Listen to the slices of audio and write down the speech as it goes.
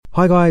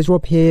Hi guys,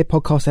 Rob here,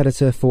 podcast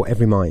editor for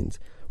Every Mind.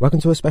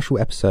 Welcome to a special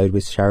episode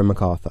with Sharon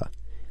MacArthur,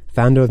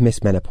 founder of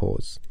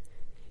MENOPAUSE.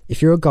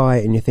 If you're a guy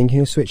and you're thinking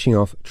of switching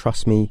off,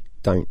 trust me,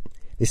 don't.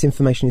 This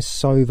information is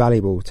so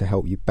valuable to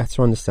help you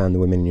better understand the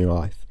women in your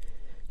life.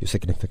 Your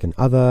significant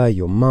other,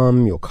 your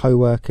mum, your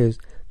co-workers,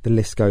 the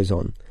list goes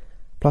on.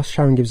 Plus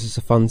Sharon gives us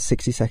a fun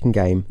 60-second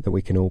game that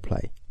we can all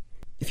play.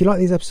 If you like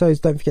these episodes,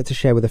 don't forget to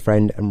share with a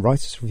friend and write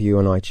us a review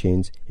on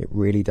iTunes. It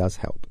really does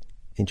help.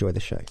 Enjoy the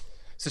show.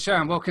 So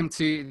Sharon, welcome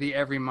to the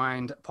Every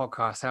Mind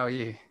podcast. How are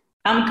you?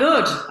 I'm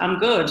good.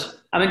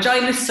 I'm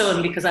enjoying the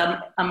sun because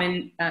I'm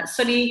in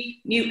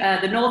sunny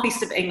the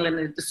northeast of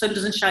England. The sun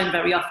doesn't shine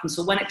very often,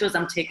 so when it does,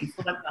 I'm taking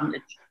full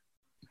advantage.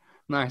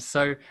 Nice.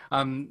 So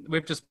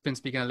we've just been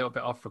speaking a little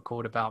bit off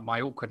record about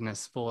my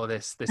awkwardness for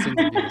this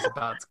interview is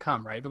about to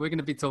come, right? But we're going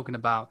to be talking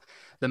about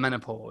the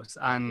menopause,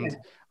 and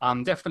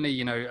definitely,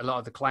 you know, a lot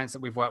of the clients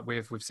that we've worked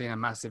with, we've seen a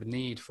massive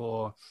need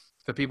for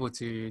people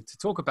to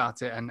talk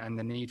about it and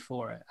the need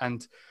for it.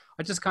 And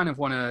I just kind of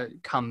want to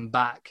come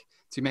back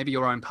to maybe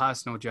your own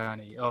personal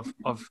journey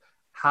of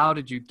how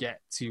did you get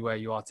to where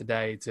you are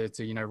today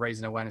to you know,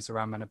 raising awareness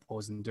around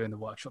menopause and doing the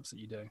workshops that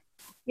you do?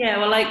 Yeah,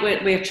 well, like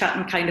we're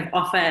chatting kind of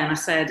off air, and I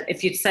said,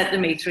 if you'd said to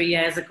me 3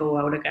 years ago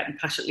I would have gotten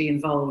passionately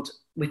involved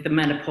with the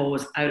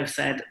menopause, I would have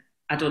said,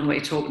 I don't know what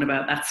you're talking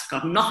about. That's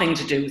got nothing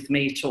to do with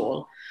me at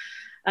all.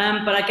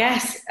 But I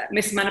guess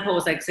Miss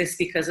Menopause exists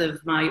because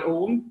of my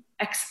own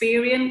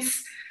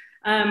experience.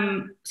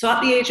 So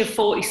at the age of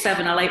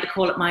 47, I like to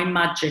call it my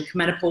magic,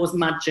 menopause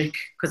magic,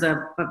 because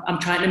I'm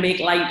trying to make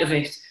light of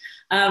it.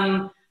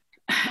 And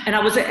I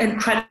was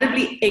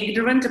incredibly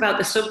ignorant about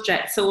the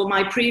subject. So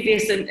my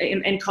previous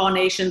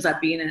incarnations,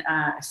 I'd been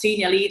a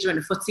senior leader in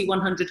a FTSE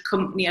 100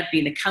 company. I'd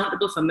been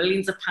accountable for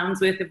millions of pounds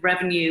worth of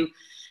revenue.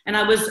 And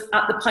I was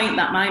at the point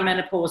that my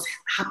menopause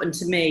happened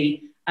to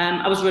me.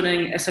 I was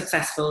running a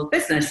successful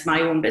business,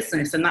 my own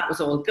business, and that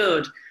was all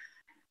good.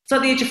 So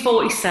at the age of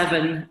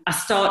 47, I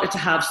started to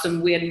have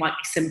some weird and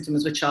wacky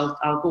symptoms, which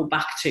I'll go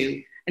back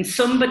to. And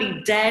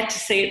somebody dared to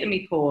say to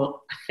me,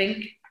 Paul, I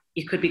think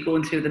you could be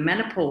going through the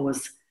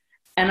menopause.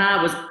 And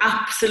I was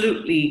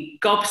absolutely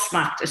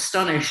gobsmacked,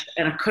 astonished,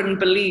 and I couldn't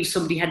believe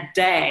somebody had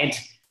dared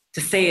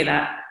to say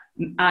that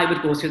I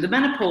would go through the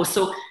menopause.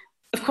 So,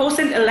 of course,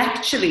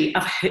 intellectually,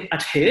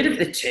 I'd heard of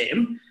the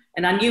term,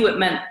 and I knew it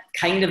meant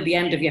kind of the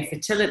end of your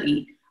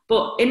fertility.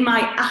 But in my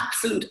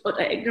absolute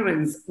utter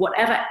ignorance,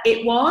 whatever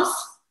it wasn't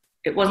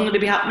going to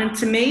be happening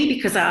to me,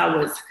 because I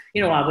was a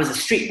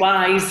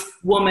streetwise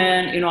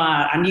woman. You know,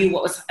 I knew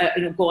what was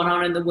going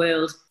on in the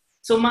world.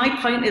 So my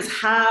point is,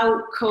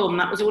 how come,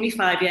 that was only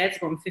 5 years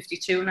ago, I'm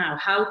 52 now,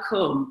 how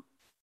come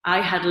I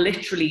had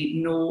literally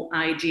no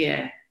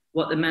idea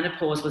what the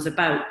menopause was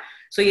about?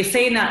 So you're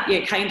saying that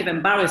you're kind of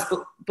embarrassed,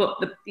 but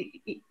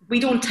we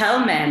don't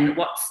tell men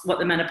what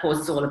the menopause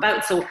is all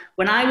about. So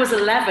when I was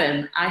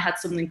 11, I had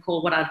something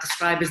called what I'd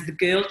describe as the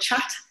girl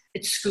chat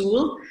at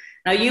school.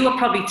 Now, you were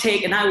probably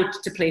taken out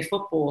to play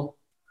football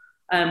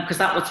because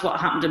that was what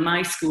happened in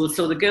my school.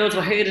 So the girls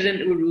were herded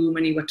into a room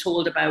and you were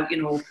told about,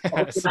 you know,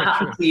 what was going to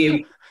happen to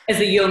you as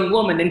a young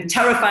woman, and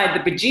terrified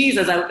the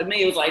bejesus out of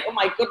me. I was like, oh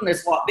my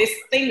goodness, what, this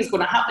thing is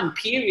going to happen,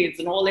 periods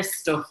and all this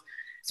stuff.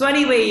 So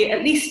anyway,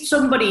 at least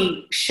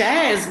somebody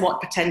shares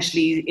what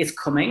potentially is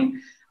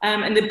coming.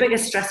 And the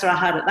biggest stressor I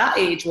had at that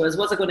age was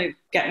I going to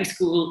get my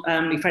school,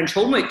 my French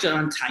homework done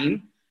on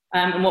time?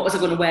 And what was I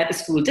going to wear to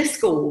school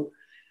disco?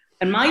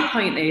 And my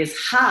point is,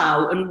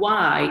 how and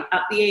why,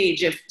 at the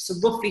age of, so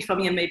roughly from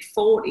your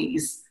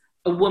mid-40s,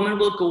 a woman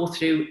will go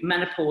through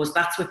menopause.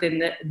 That's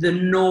within the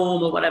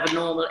normal, whatever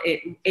normal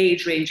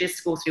age range is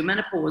to go through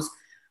menopause.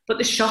 But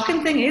the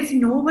shocking thing is,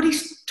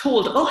 nobody's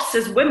told us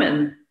as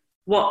women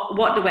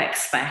what to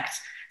expect.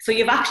 So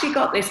you've actually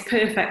got this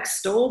perfect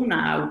storm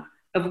now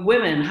of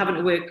women having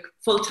to work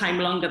full-time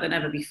longer than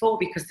ever before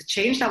because they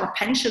changed our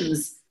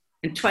pensions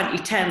in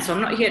 2010. So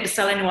I'm not here to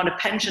sell anyone a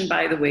pension,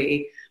 by the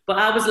way, but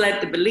I was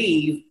led to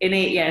believe in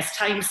 8 years'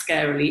 time,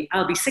 scarily,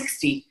 I'll be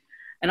 60.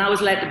 And I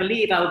was led to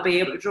believe I would be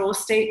able to draw a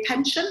state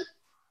pension.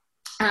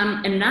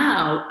 And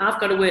now I've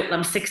got to work till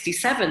I'm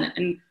 67.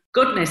 And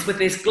goodness, with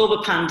this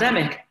global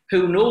pandemic,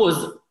 who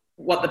knows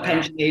what the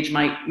pension age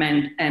might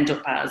end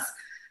up as.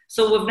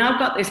 So we've now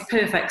got this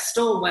perfect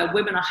storm where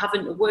women are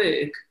having to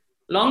work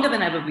longer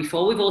than ever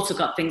before. We've also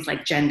got things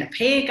like gender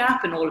pay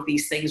gap and all of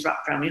these things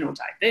wrapped around, you know,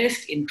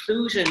 diversity,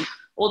 inclusion,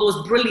 all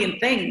those brilliant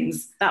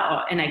things that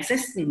are in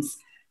existence.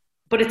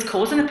 But it's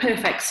causing a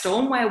perfect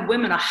storm where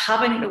women are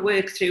having to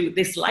work through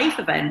this life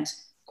event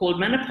called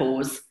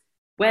menopause,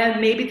 where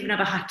maybe they've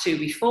never had to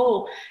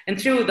before.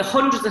 And through the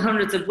hundreds and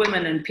hundreds of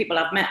women and people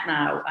I've met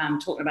now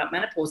talking about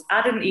menopause,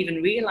 I didn't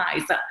even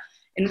realise that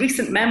in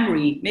recent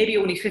memory, maybe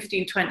only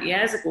 15, 20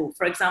 years ago,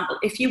 for example,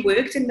 if you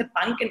worked in the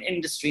banking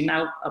industry,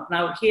 now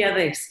hear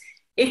this,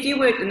 if you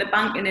worked in the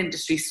banking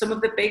industry, some of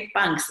the big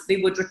banks, they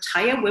would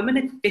retire women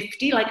at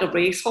 50 like a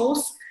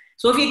racehorse.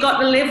 So if you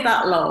got to live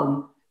that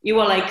long, you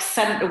were like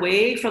sent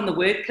away from the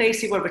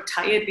workplace, you were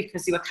retired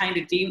because you were kind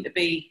of deemed to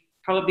be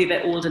probably a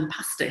bit old and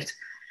past it.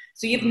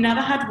 So you've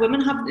never had women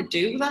having to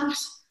do that.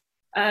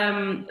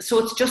 So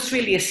it's just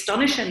really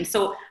astonishing.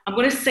 So I'm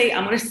going to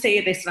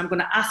say this, and I'm going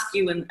to ask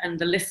you and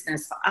the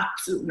listeners for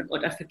absolute and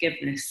utter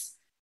forgiveness,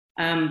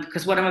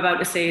 because what I'm about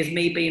to say is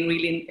me being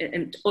really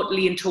and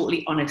utterly and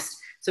totally honest.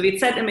 So if you'd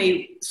said to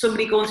me,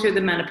 somebody going through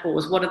the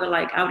menopause, what are they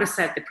like? I would have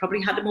said they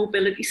probably had a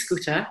mobility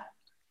scooter,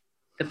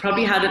 they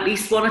probably had at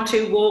least 1 or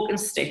 2 walking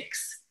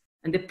sticks,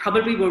 and they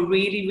probably were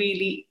really,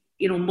 really,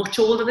 much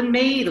older than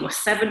me. They were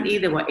 70,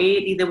 they were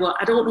 80,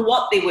 I don't know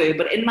what they were,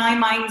 but in my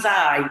mind's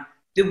eye,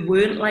 they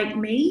weren't like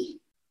me.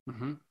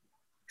 Mm-hmm.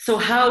 So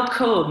how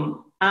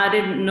come I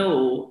didn't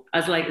know,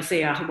 as like I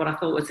say, what I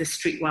thought was this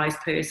streetwise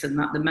person,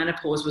 that the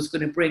menopause was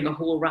going to bring a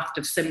whole raft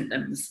of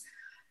symptoms,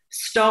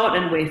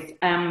 starting with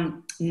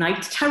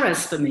night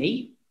terrors for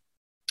me.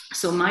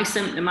 So my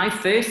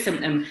first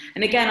symptom,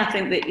 and again, I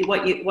think that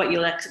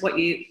what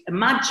you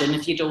imagine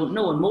if you don't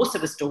know, and most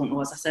of us don't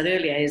know, as I said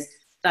earlier, is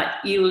that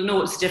you'll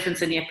notice a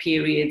difference in your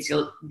periods.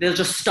 They'll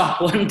just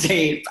stop one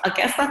day. I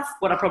guess that's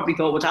what I probably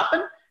thought would happen,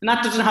 and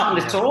that doesn't happen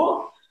at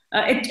all.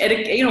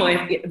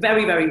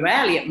 Very, very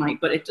rarely it might,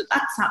 but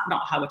that's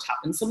not how it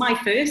happens. So my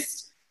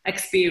first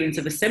experience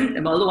of a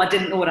symptom, although I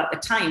didn't know it at the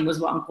time, was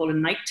what I'm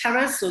calling night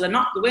terrors. So they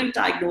weren't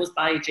diagnosed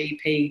by a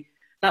GP.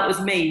 That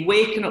was me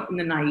waking up in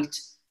the night,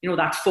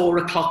 that 4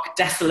 o'clock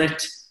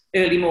desolate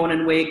early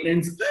morning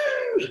awakenings,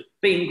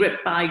 being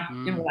gripped by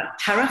that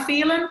terror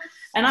feeling.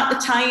 And at the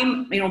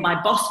time,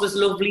 my boss was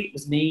lovely. It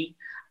was me.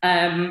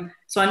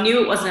 So I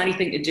knew it wasn't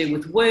anything to do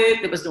with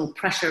work. There was no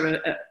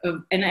pressure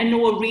and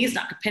no reason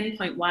I could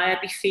pinpoint why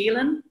I'd be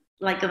feeling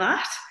like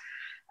that.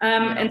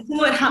 And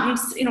so it happened,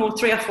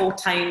 3 or 4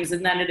 times,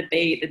 and then it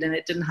abated and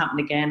it didn't happen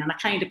again. And I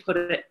kind of put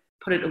it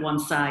to one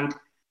side.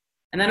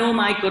 And then, oh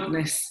my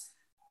goodness,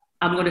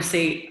 I'm going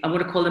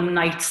to call them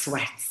night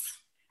sweats.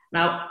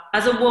 Now,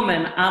 as a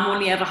woman, I'm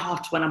only ever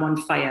hot when I'm on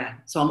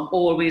fire. So I'm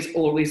always,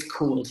 always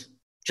cold.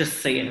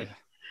 Just saying.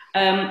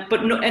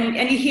 But no,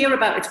 and you hear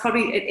about,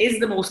 it is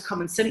the most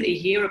common symptom you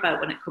hear about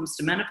when it comes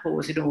to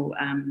menopause,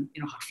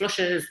 hot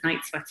flushes, night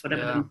sweats,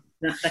 whatever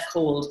they're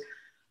called.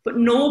 But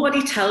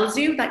nobody tells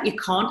you that you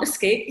can't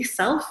escape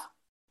yourself.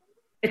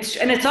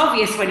 It's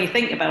obvious when you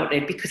think about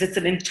it, because it's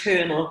an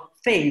internal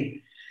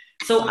thing.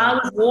 So I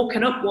was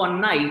woken up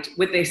one night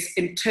with this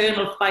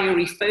internal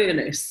fiery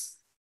furnace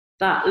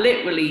that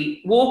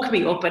literally woke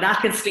me up, and I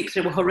can sleep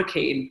through a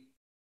hurricane.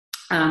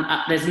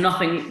 There's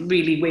nothing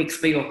really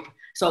wakes me up.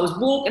 So I was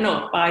woken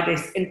up by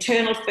this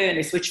internal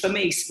furnace, which for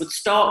me would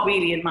start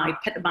really in my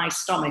pit of my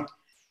stomach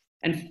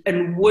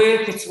and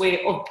work its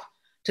way up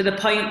to the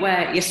point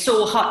where you're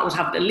so hot I would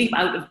have to leap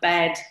out of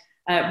bed,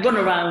 run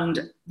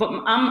around. But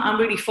I'm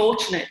really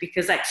fortunate,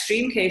 because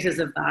extreme cases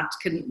of that,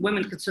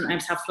 women can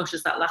sometimes have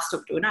flushes that last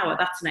up to an hour.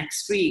 That's an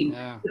extreme.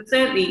 Yeah. But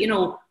certainly,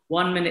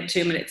 1 minute,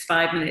 2 minutes,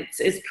 5 minutes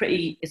is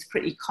pretty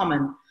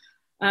common.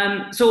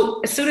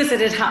 So as soon as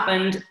it had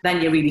happened,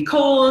 then you're really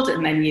cold,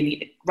 and then you need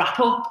to wrap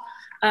up.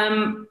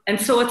 And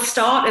so it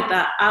started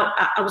that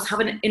I was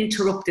having an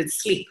interrupted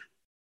sleep,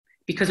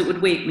 because it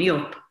would wake me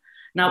up.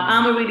 Now,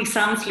 I'm a really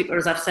sound sleeper,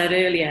 as I've said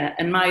earlier,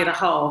 and my other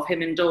half,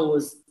 him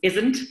indoors,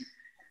 isn't.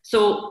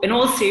 So in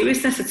all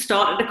seriousness, it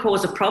started to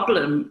cause a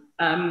problem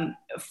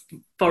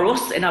for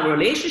us in our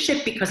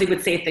relationship, because he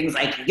would say things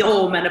like,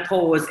 your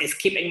menopause is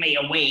keeping me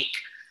awake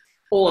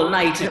all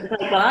night. And it's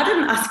like, well, I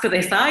didn't ask for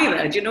this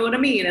either. Do you know what I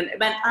mean? And it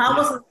meant I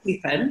wasn't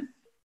sleeping,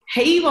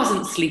 he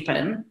wasn't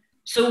sleeping.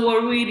 So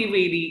we're really,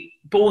 really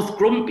both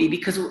grumpy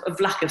because of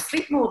lack of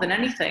sleep more than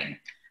anything.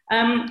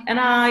 And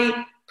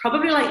I,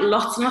 probably like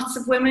lots and lots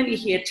of women, you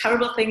hear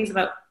terrible things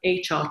about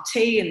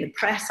HRT in the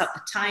press at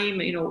the time.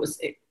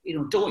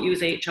 Don't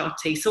use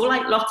HRT. So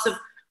like lots of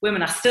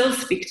women I still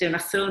speak to and I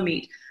still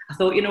meet, I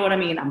thought, you know what I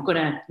mean? I'm going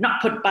to not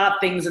put bad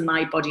things in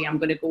my body. I'm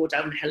going to go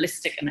down a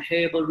holistic and a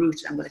herbal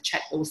route. I'm going to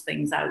check those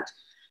things out.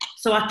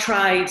 So I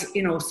tried,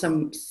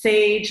 some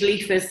sage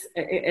leaf as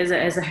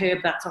a herb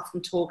that's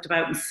often talked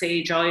about, and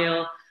sage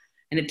oil,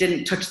 and it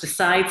didn't touch the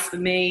sides for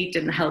me,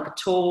 didn't help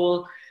at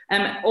all.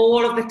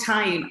 All of the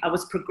time, I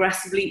was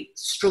progressively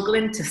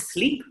struggling to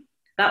sleep.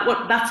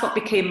 That's what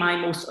became my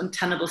most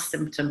untenable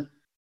symptom.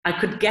 I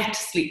could get to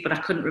sleep, but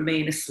I couldn't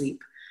remain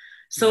asleep.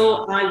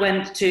 So I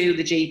went to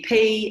the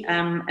GP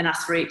and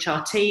asked for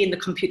HRT, and the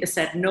computer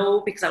said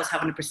no, because I was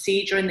having a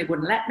procedure and they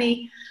wouldn't let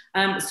me.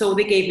 So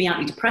they gave me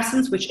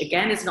antidepressants, which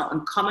again is not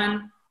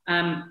uncommon.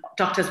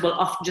 Doctors will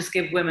often just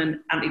give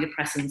women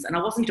antidepressants, and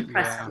I wasn't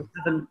depressed. I was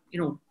having,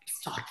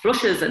 hot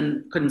flushes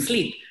and couldn't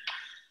sleep.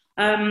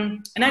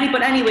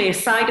 But anyway, a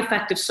side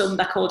effect of some,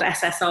 they're called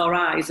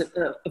SSRIs,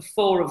 of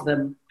 4 of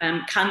them,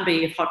 can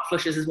be, if hot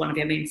flushes is one of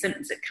your main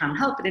symptoms, it can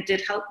help, and it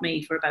did help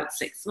me for about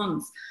 6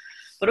 months.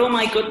 But oh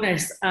my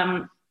goodness,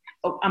 I'm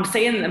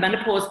saying the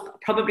menopause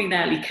probably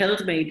nearly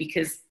killed me,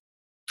 because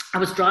I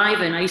was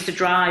driving. I used to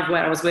drive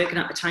where I was working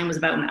at the time was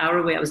about an hour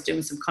away. I was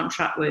doing some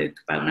contract work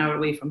about an hour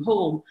away from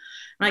home.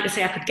 And like I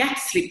say, I could get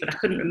to sleep, but I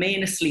couldn't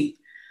remain asleep.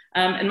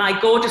 And my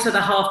gorgeous other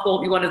half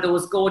bought me one of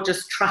those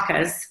gorgeous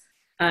trackers,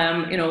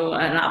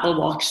 an Apple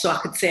Watch, so I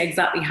could say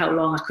exactly how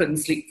long I couldn't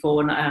sleep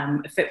for,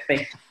 a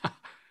Fitbit.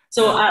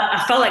 So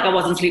I felt like I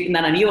wasn't sleeping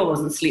then. I knew I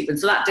wasn't sleeping.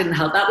 So that didn't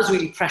help. That was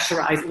really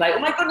pressurizing. Like, oh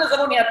my goodness, I've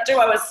only had 2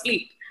 hours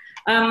sleep.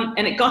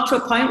 And it got to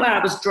a point where I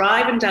was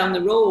driving down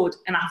the road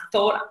and I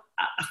thought,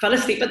 I fell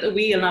asleep at the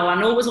wheel. Now, I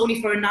know it was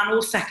only for a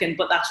nanosecond,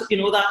 but that's,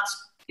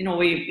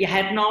 your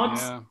head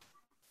nods. Yeah.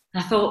 And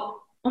I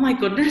thought, oh my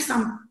goodness,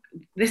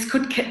 this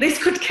could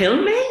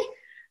kill me.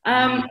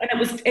 And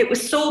it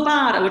was so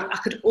bad. I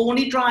could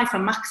only drive for a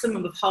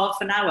maximum of half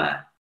an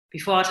hour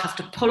before I'd have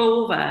to pull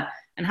over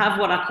and have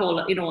what I call,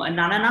 a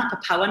nana nap, a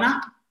power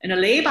nap, in a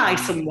lay-by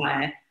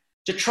somewhere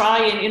to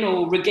try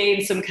and,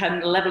 regain some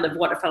kind of level of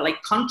what I felt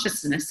like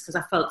consciousness, because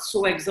I felt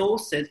so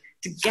exhausted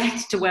to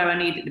get to where I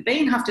needed to be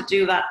and have to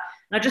do that.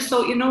 And I just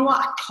thought, you know what,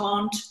 I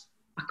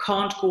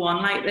can't go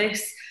on like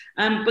this.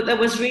 But there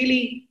was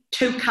really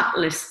 2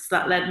 catalysts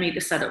that led me to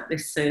set up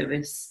this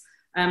service.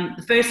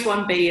 The first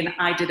one being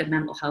I did a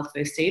mental health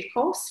first aid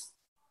course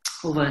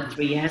over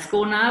 3 years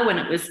ago now,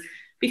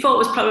 before it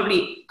was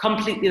probably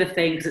completely the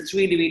thing, because it's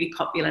really, really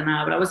popular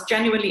now. But I was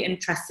genuinely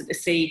interested to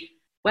see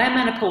where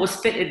menopause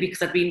fitted,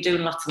 because I'd been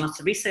doing lots and lots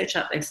of research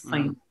at this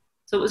point.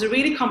 So it was a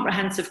really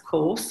comprehensive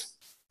course.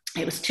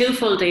 It was 2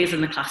 full days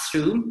in the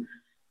classroom.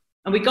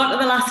 And we got to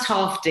the last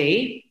half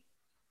day,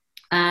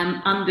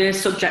 and the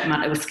subject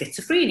matter was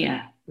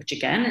schizophrenia, which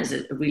again is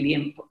a really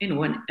an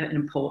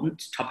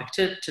important topic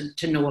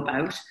to know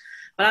about.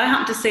 But I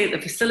had to say to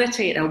the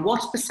facilitator,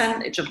 what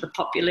percentage of the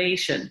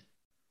population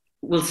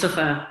will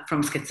suffer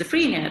from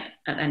schizophrenia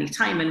at any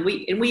time? And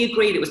we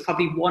agreed it was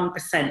probably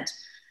 1%,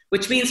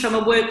 which means from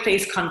a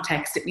workplace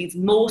context, it means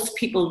most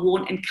people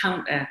won't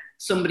encounter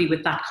somebody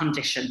with that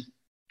condition,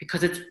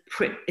 because it's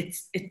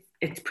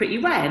pretty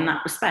rare in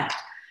that respect.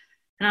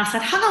 And I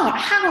said, hang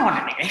on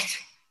a minute.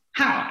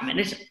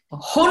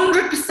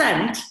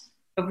 100%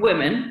 of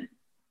women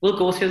will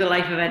go through the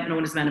life event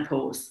known as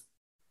menopause.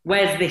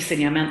 Where's this in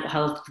your mental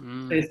health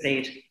first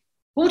aid?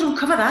 Oh, don't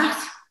cover that.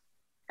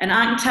 And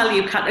I can tell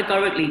you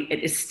categorically,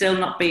 it is still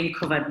not being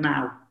covered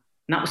now.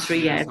 And that was 3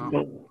 years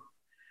ago.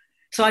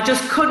 So I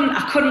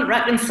couldn't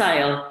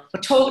reconcile.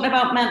 We're talking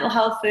about mental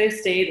health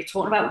first aid, we're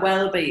talking about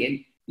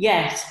well-being,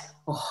 yet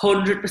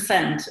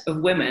 100% of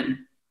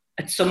women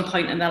at some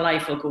point in their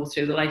life will go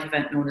through the life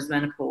event known as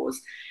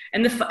menopause.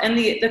 And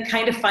the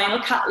kind of final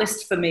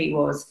catalyst for me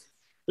was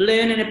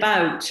learning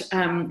about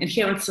and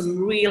hearing some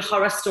real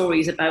horror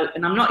stories about,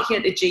 and I'm not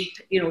here to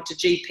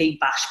GP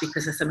bash,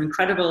 because there's some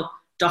incredible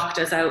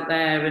doctors out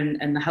there,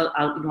 and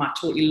I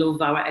totally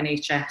love our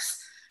NHS.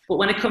 But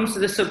when it comes to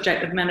the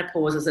subject of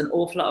menopause, there's an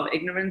awful lot of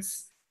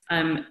ignorance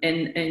from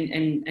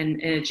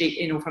a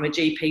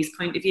GP's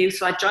point of view.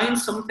 So I joined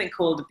something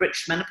called the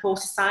British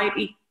Menopause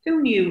Society.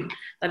 Who knew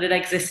that it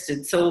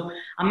existed? So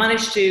I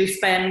managed to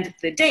spend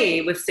the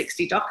day with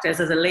 60 doctors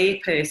as a lay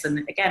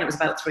person. Again, it was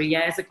about 3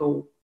 years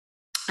ago.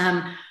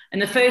 And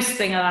the first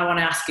thing that I want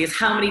to ask you is,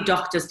 how many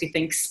doctors do you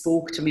think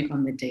spoke to me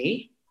on the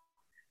day?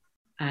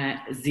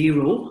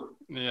 0.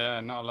 Yeah,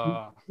 not a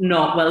lot.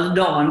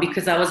 None,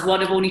 because I was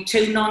one of only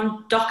 2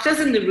 non-doctors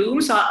in the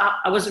room. So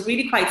I was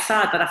really quite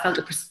sad that I felt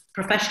the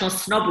professional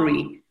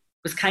snobbery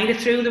was kind of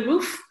through the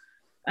roof.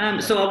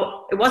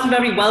 So it wasn't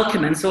very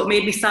welcoming. So it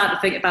made me start to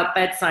think about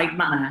bedside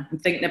manner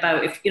and thinking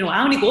about, if,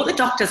 I only go to the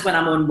doctors when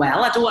I'm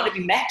unwell. I don't want to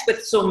be met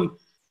with some,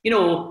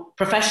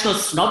 professional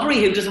snobbery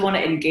who doesn't want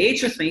to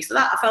engage with me. So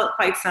that I felt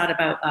quite sad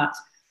about that.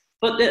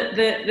 But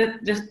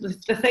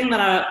the thing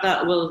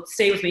that will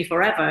stay with me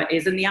forever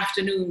is, in the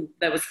afternoon,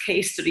 there was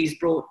case studies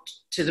brought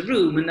to the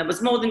room, and there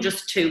was more than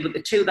just 2, but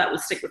the 2 that will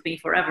stick with me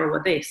forever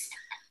were this.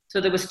 So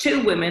there was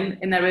 2 women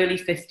in their early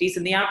 50s,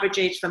 and the average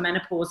age for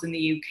menopause in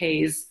the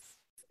UK is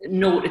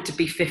noted to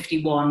be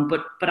 51,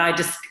 but I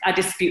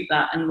dispute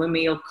that, and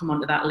we'll come on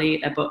to that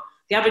later. But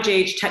the average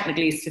age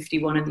technically is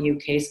 51 in the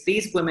UK. So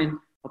these women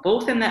were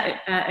both in their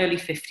early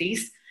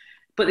 50s.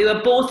 But they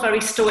were both very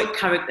stoic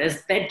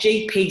characters. Their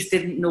GPs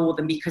didn't know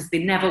them because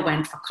they never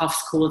went for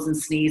coughs, colds and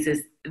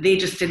sneezes. They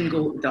just didn't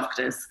go to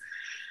doctors.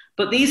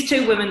 But these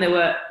 2 women, they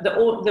were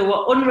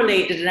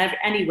unrelated in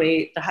any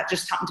way. They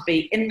just happened to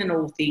be in the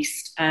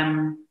Northeast.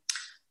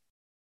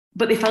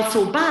 But they felt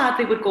so bad,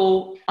 they would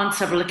go on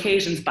several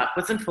occasions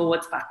backwards and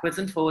forwards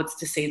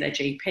to see their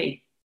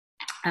GP.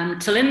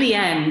 Till in the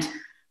end,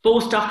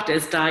 both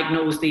doctors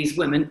diagnosed these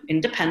women,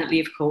 independently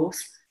of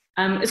course,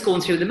 as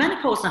going through the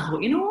menopause. And I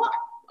thought, you know what?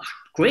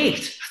 Great,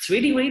 that's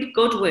really, really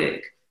good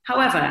work.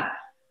 However,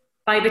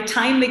 by the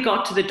time they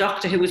got to the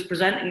doctor who was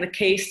presenting the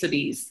case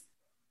studies,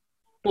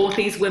 both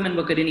these women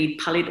were going to need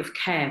palliative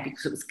care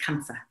because it was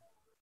cancer.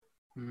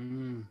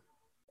 And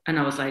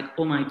I was like,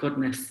 oh my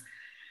goodness.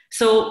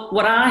 So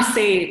what I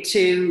say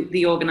to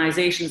the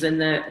organisations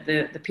and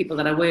the people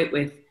that I work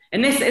with,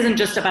 and this isn't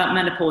just about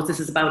menopause, this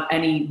is about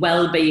any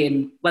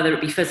well-being, whether it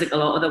be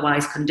physical or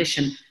otherwise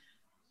condition.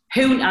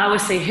 I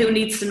always say, who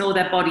needs to know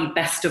their body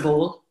best of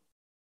all?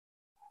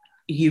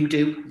 You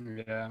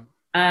do. Yeah.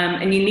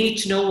 And you need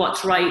to know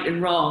what's right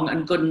and wrong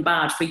and good and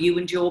bad for you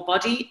and your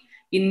body.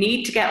 You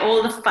need to get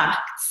all the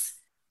facts,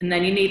 and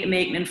then you need to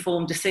make an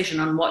informed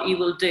decision on what you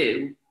will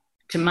do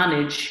to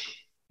manage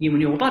you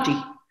and your body.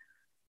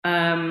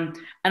 And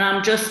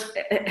I'm just,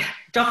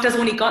 doctors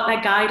only got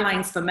their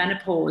guidelines for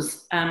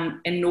menopause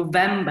in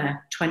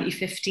November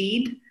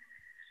 2015.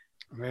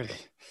 Really?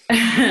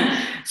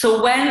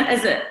 So when,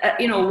 as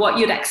what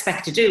you'd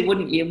expect to do,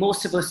 wouldn't you?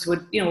 Most of us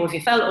would, if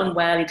you felt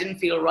unwell, you didn't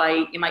feel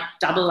right, you might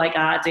dabble like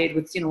I did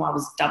with, I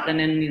was dabbling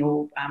in,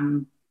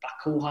 black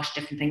cohosh,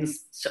 different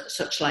things,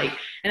 such like.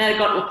 And then I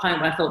got to a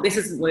point where I thought, this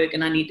isn't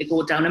working, I need to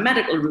go down a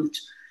medical route.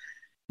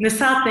 And the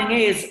sad thing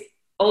is,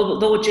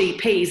 although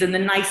GPs and the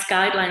nice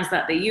guidelines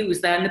that they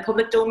use, they're in the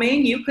public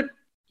domain. You could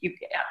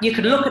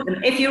look at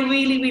them. If you're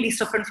really, really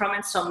suffering from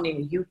insomnia,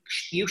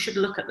 you should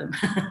look at them.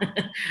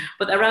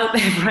 But they're out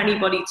there for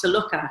anybody to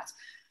look at.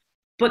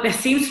 But there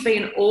seems to be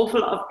an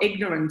awful lot of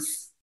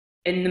ignorance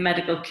in the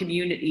medical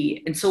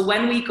community. And so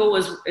when we go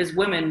as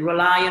women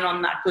relying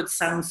on that good,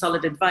 sound,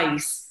 solid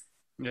advice,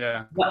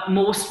 but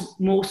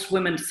most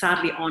women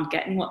sadly aren't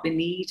getting what they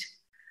need.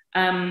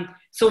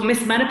 So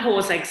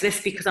menopause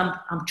exists because I'm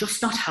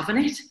just not having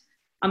it.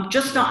 I'm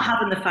just not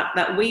having the fact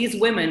that we as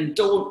women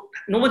no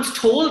one's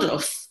told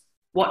us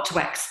what to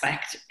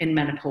expect in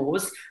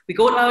menopause. We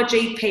go to our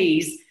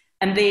GPs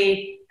and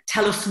they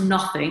tell us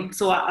nothing.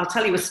 So I'll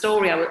tell you a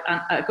story.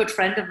 A good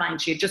friend of mine,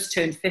 she had just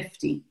turned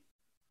 50.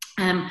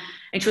 And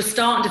she was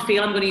starting to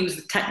feel, I'm going to use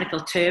the technical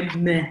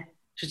term, meh.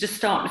 She was just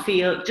starting to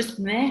feel just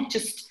meh,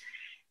 just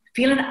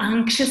feeling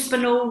anxious for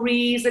no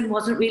reason,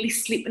 wasn't really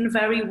sleeping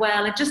very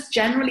well, and just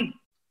generally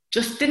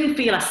just didn't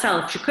feel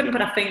herself. She couldn't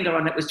put her finger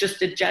on it. It was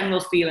just a general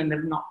feeling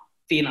of not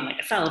feeling like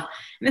herself.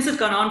 And this has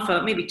gone on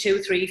for maybe 2,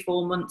 3,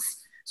 4 months.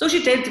 So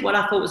she did what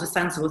I thought was a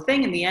sensible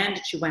thing in the end,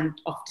 and she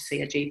went off to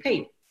see a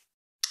GP.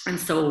 And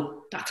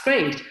so that's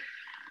great.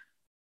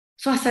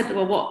 So I said,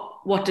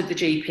 well, what did the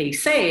GP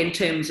say in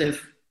terms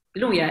of,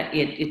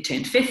 you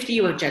turned 50,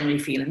 you were generally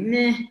feeling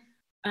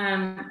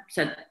meh.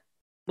 Said,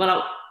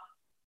 well,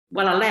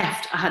 I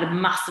left, I had a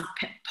massive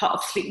pot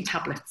of sleeping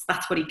tablets.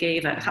 That's what he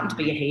gave her. It happened to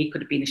be a he,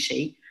 could have been a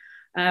she.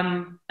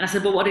 And I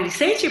said, well, what did he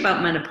say to you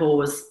about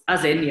menopause?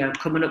 As in,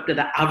 coming up to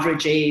the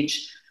average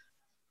age.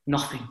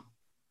 Nothing.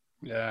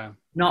 Yeah.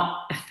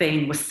 Not a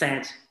thing was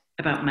said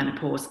about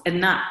menopause.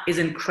 And that is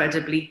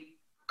incredibly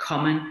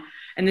common.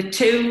 And the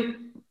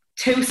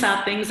two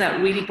sad things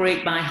that really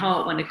break my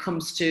heart when it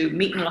comes to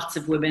meeting lots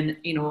of women,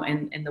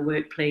 in the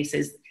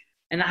workplaces,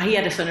 and I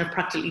hear this on a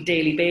practically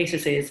daily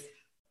basis, is,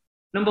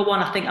 number one,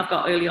 I think I've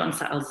got early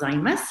onset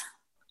Alzheimer's,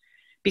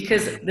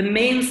 because the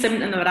main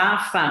symptom that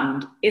I've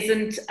found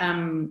isn't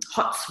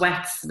hot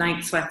sweats,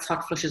 night sweats,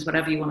 hot flushes,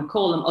 whatever you want to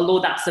call them, although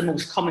that's the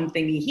most common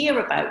thing you hear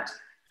about.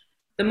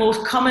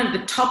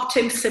 The top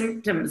 2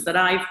 symptoms that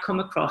I've come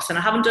across, and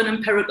I haven't done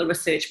empirical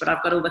research, but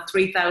I've got over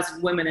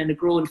 3,000 women in a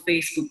growing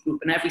Facebook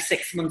group, and every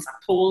 6 months I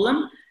poll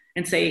them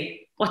and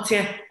say, what's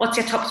your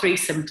top 3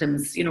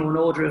 symptoms, in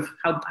order of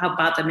how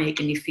bad they're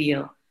making you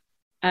feel.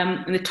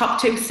 And the top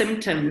 2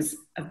 symptoms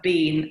have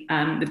been,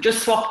 they've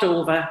just swapped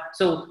over.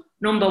 So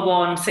number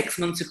 1, 6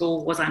 months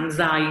ago, was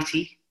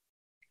anxiety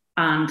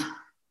and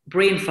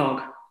brain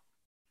fog.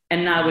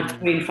 And now it's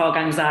brain fog,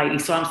 anxiety.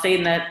 So I'm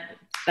saying that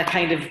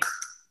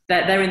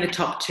they're in the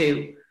top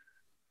 2.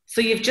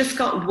 So you've just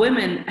got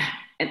women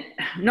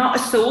not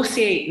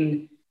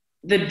associating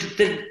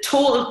the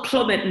total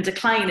plummet and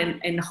decline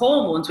in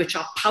hormones, which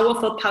are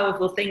powerful,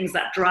 powerful things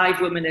that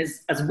drive women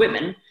as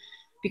women.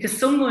 Because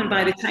some women,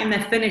 by the time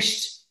they're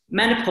finished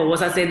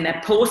menopause, as in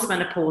their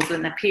post-menopausal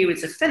and their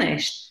periods are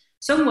finished,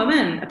 some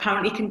women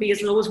apparently can be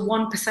as low as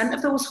 1%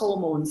 of those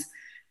hormones,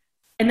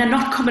 and they're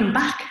not coming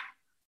back.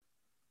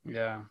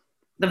 Yeah.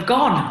 They've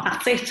gone.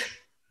 That's it.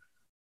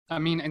 I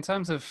mean, in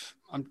terms of,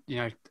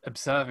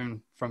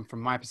 observing from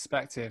my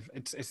perspective,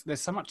 it's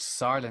there's so much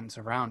silence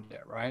around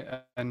it,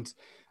 right? And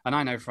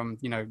I know from,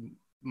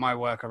 my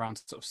work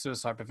around sort of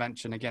suicide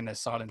prevention, again,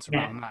 there's silence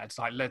around that. It's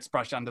like, let's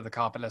brush it under the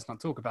carpet, let's not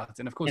talk about it.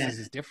 And of course, this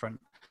is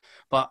different.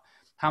 But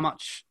how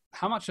much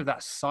of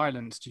that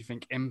silence do you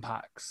think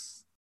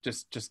impacts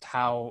just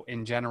how,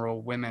 in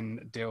general,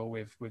 women deal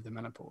with the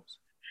menopause?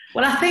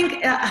 Well, I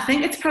think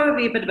it's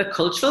probably a bit of a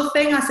cultural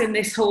thing, as in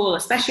this whole,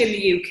 especially in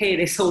the UK,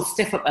 this whole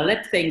stiff upper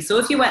lip thing. So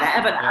if you were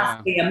ever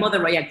asking your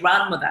mother or your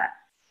grandmother,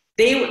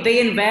 they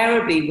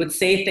invariably would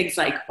say things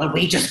like, well,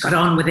 we just got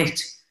on with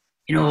it.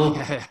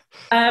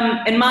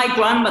 And my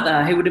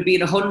grandmother, who would have been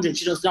 100,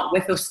 she's not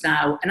with us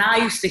now. And I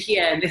used to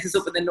hear, and this is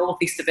up in the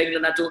northeast of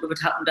England, I don't know what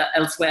happened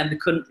elsewhere in the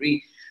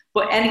country,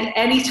 but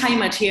any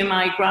time I'd hear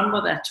my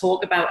grandmother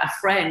talk about her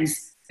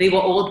friends, they were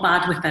all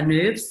bad with their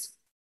nerves.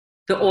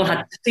 They all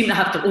seemed to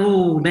have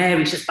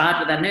Mary's just bad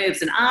with her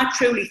nerves. And I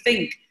truly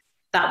think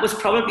that was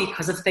probably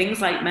because of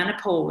things like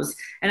menopause.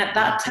 And at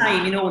that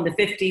time, in the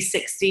 50s,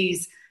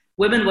 60s,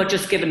 women were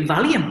just given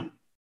Valium.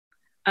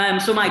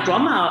 So my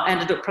grandma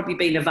ended up probably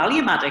being a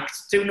Valium addict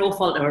through no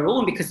fault of her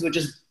own, because they were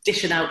just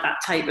dishing out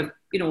that type of,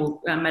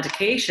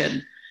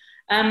 medication.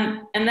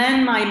 And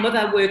then my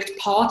mother worked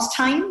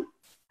part-time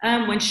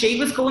when she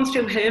was going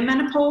through her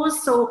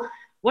menopause. So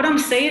what I'm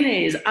saying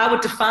is, I would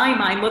defy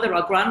my mother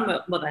or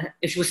grandmother,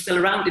 if she was still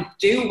around, to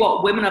do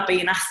what women are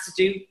being asked to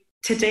do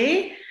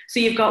today. So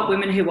you've got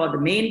women who are the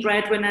main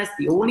breadwinners,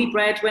 the only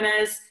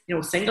breadwinners,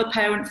 single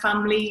parent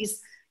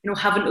families.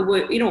 having to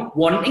work,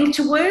 wanting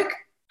to work,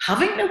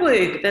 having to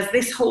work. There's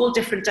this whole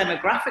different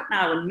demographic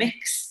now and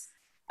mix.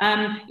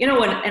 And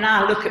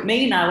I look at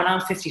me now when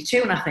I'm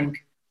 52 and I think,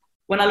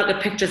 when I look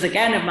at pictures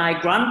again of my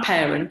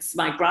grandparents,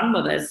 my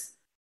grandmothers,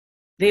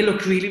 they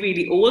looked really,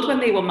 really old when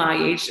they were my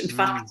age. In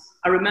fact,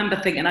 I remember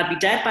thinking I'd be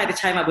dead by the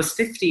time I was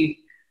 50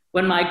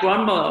 when my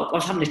grandma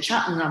was having a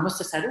chat, and I must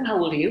have said, "Oh, how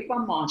old are you,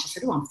 Grandma?" And she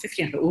said, "Oh, I'm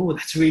 50. I thought, "Oh,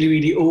 that's really,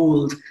 really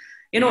old."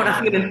 And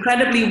I feel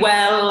incredibly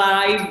well,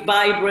 alive,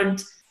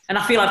 vibrant, and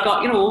I feel I've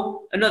got,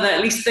 another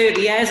at least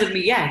 30 years of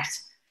me yet.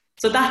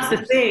 So that's the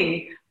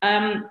thing.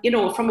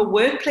 From a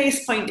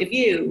workplace point of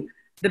view,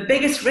 the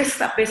biggest risk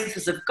that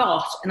businesses have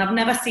got, and I've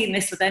never seen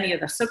this with any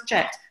other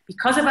subject,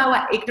 because of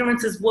our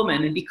ignorance as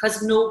women and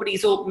because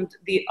nobody's opened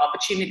the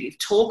opportunity to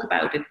talk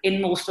about it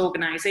in most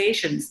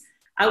organisations,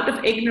 out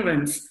of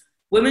ignorance,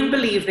 women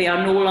believe they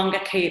are no longer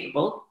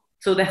capable.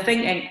 So they're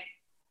thinking,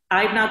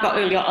 I've now got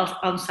early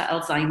onset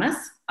Alzheimer's.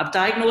 I've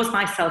diagnosed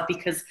myself,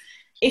 because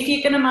if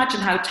you can imagine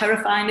how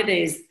terrifying it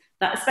is,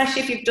 that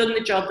especially if you've done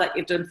the job that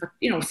you've done for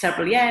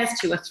several years,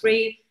 2 or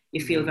 3,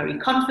 you feel very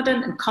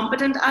confident and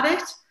competent at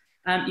it.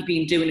 You've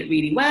been doing it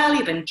really well,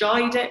 you've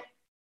enjoyed it.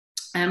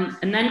 And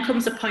then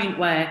comes a point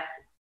where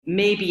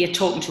maybe you're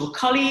talking to a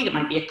colleague, it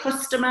might be a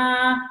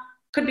customer,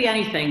 could be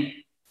anything,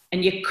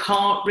 and you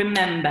can't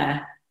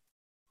remember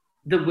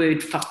the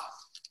word for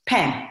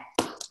pen,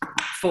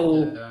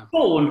 for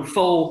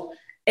phone,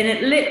 and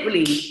it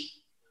literally,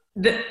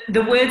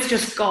 the word's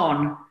just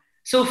gone.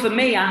 So for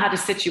me, I had a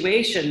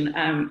situation,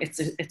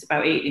 it's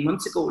about 18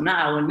 months ago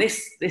now, and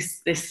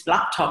this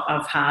laptop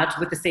I've had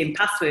with the same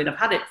password, I've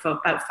had it for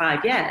about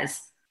 5 years.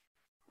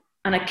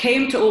 And I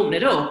came to open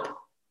it up,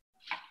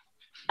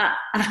 and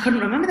I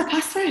couldn't remember the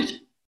password.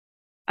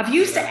 I've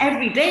used it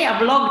every day.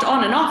 I've logged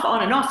on and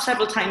off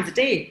several times a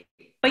day.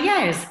 For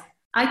years,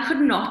 I could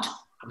not.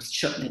 I was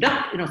shutting it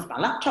up, so my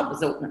laptop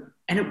was open.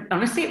 And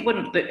honestly, it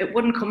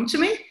wouldn't come to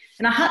me.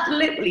 And I had to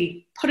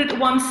literally put it to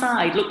one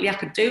side. Luckily, I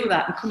could do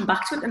that and come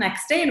back to it the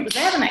next day, and it was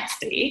there the next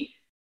day.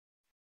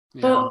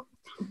 Yeah.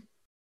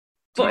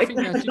 Do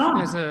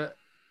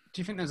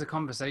you think there's a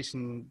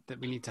conversation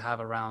that we need to have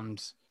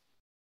around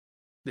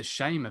the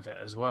shame of it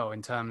as well,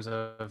 in terms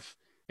of,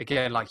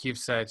 again, like you've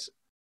said,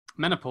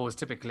 menopause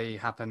typically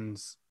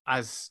happens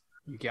as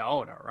you get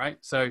older, right?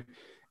 So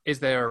is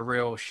there a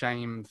real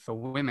shame for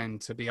women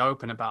to be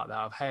open about that,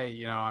 of,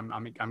 hey,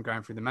 I'm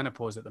going through the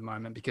menopause at the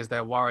moment, because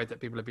they're worried that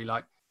people will be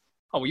like,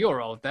 oh, well,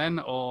 you're old then,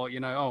 or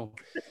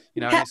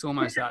it's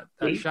almost that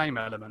shame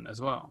element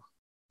as well.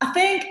 I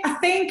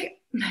think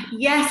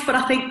yes, but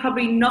I think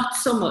probably not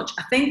so much.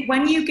 I think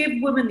when you give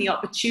women the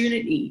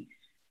opportunity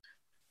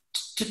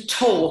to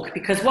talk,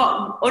 because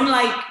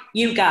unlike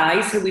you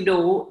guys, who we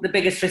know the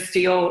biggest risk to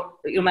your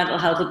mental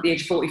health at the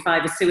age of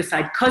 45 is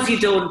suicide, because you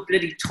don't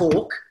bloody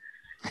talk.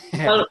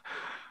 Yeah.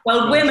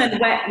 Well, women,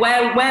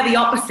 we're the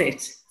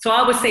opposite. So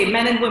I would say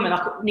men and women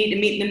need to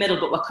meet in the middle,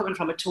 but we're coming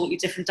from a totally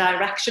different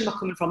direction. We're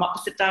coming from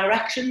opposite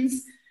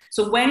directions.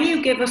 So when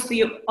you give us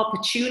the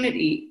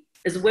opportunity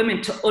as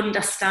women to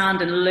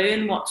understand and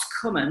learn what's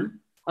coming,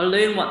 or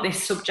learn what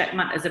this subject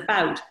matter is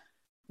about,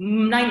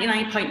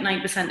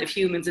 99.9% of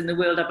humans in the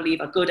world, I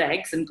believe, are good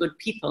eggs and good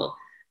people.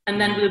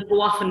 And then we'll go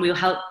off and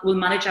we'll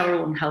manage our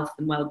own health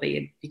and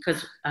well-being,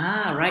 because,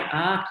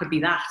 it could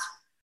be that.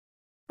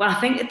 But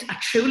I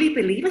truly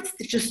believe it's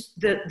just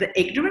the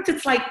ignorance.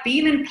 It's like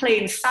being in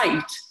plain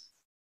sight.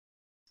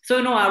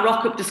 So, I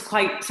rock up to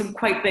some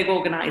quite big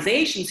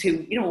organisations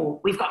who,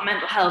 we've got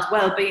mental health,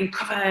 well-being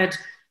covered.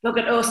 Look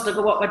at us, look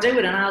at what we're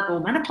doing. And I'll go,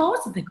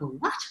 menopause? And they go,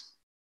 what?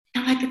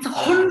 And I'm like, it's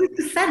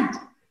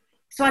 100%.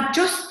 So I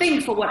just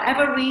think, for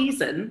whatever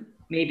reason,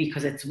 maybe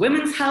because it's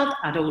women's health,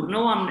 I don't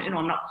know.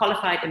 I'm not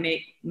qualified to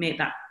make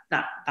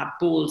that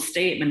bold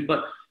statement,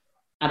 but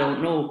I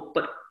don't know.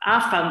 But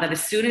I've found that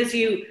as soon as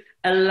you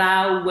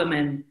allow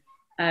women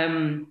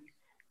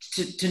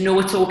to know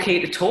it's okay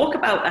to talk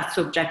about that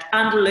subject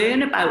and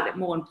learn about it,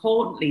 more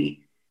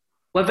importantly,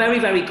 we're very,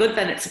 very good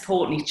then at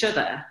supporting each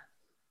other.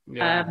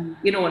 Yeah. And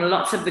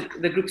lots of the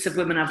groups of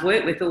women I've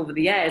worked with over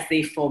the years,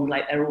 they've formed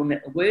like their own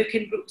little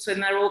working groups in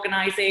their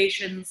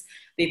organisations.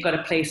 They've got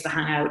a place to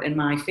hang out in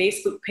my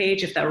Facebook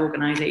page if their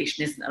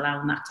organisation isn't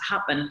allowing that to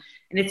happen.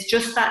 And it's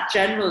just that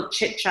general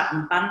chit-chat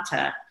and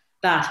banter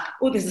that,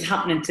 oh, this is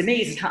happening to me,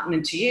 this is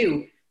happening to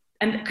you.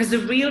 And because the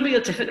real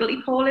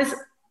difficulty, Paul, is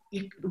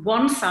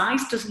one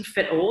size doesn't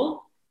fit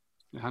all.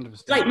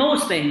 100%. Like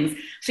most things.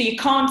 So you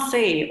can't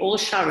say all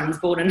Sharons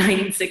born in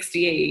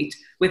 1968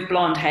 with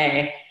blonde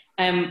hair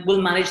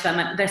will manage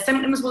them. Their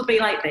symptoms will be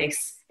like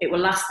this. It will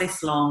last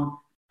this long,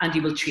 and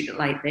you will treat it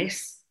like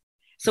this.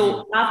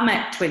 So I've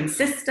met twin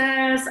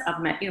sisters.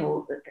 I've met,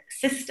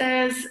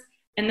 sisters.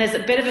 And there's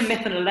a bit of a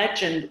myth and a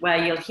legend where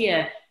you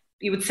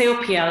would say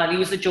up here, I'll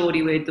use the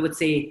Geordie word, they would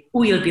say,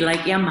 oh, you'll be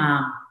like your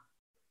mum.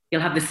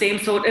 You'll have the same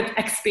sort of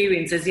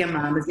experience as your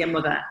mum, as your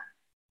mother.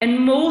 And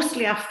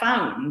mostly I've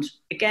found,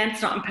 again,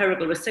 it's not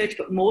empirical research,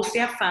 but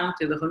mostly I've found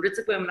through the hundreds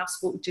of women I've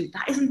spoken to,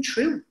 that isn't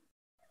true.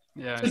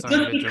 Yeah, so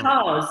just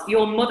because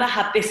your mother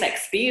had this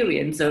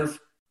experience of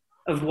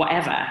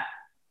whatever,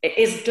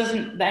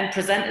 doesn't then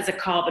present as a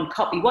carbon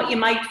copy. What you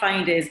might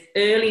find is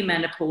early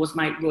menopause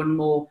might run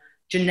more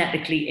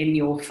genetically in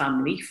your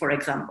family, for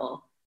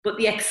example, but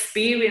the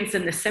experience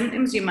and the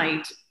symptoms you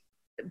might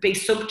be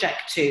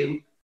subject to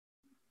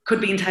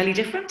could be entirely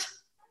different.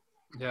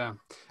 Yeah.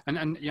 And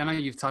I know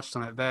you've touched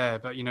on it there,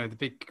 but the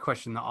big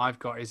question that I've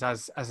got is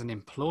as an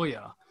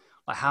employer,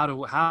 like how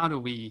do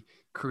we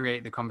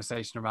create the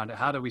conversation around it?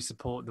 How do we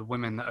support the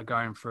women that are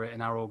going through it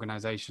in our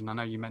organization? I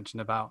know you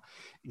mentioned about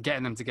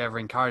getting them together,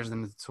 encouraging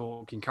them to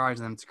talk,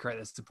 encouraging them to create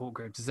their support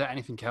groups. Is there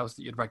anything else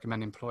that you'd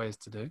recommend employers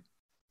to do?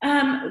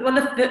 Well,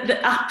 the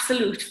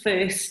absolute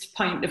first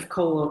point of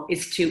call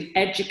is to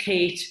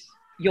educate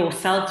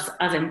yourselves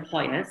as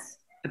employers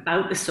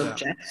about the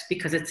subject,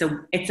 because it's a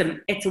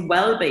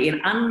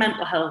well-being and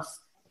mental health.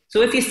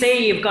 So if you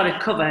say you've got it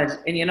covered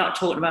and you're not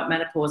talking about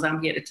menopause,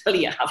 I'm here to tell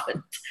you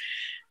haven't.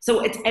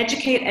 So it's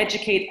educate.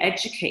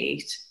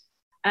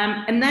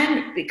 And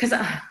then because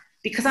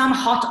I'm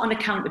hot on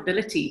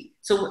accountability,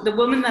 so the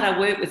women that I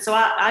work with, so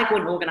I go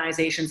in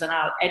organisations and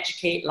I'll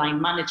educate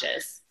line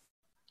managers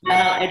and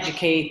I'll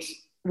educate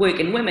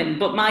working women.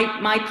 But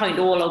my point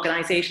to all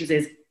organisations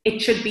is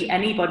it should be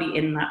anybody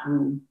in that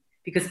room,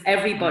 because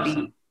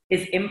everybody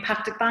is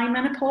impacted by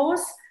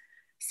menopause.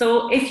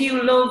 So if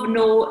you love,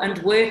 know and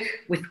work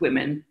with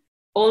women,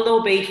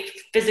 although be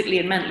physically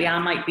and mentally I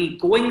might be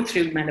going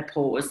through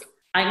menopause,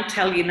 I can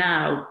tell you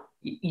now,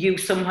 you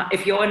somehow,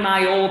 if you're in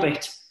my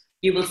orbit,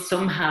 you will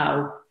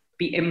somehow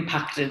be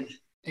impacted.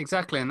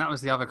 Exactly, and that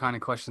was the other kind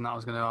of question that I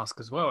was going to ask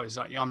as well. Is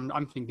like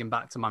I'm thinking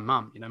back to my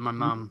mum.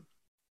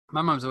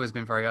 My mum's always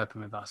been very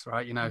open with us,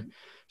 right?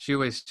 She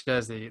always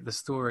shares the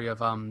story of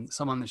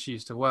someone that she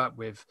used to work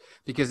with,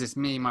 because it's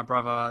me, my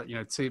brother,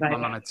 my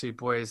mum had two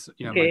boys,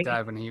 my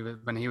dad when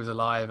he was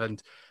alive,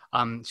 and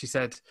she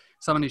said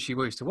someone who she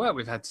used to work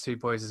with had two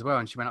boys as well,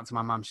 and she went up to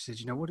my mum. She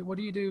said, what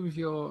do you do with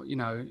your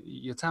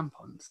your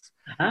tampons?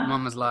 My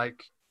mum was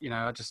like,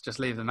 I just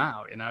leave them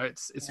out.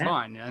 It's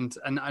fine.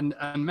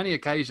 And many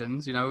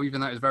occasions,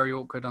 even though it was very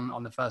awkward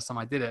on the first time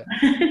I did it,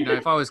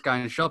 if I was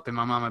going shopping,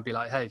 my mum would be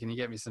like, hey, can you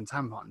get me some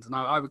tampons? And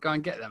I would go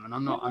and get them. And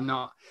I'm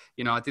not,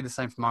 I did the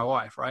same for my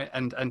wife. Right.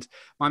 And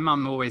my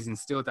mum always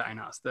instilled that in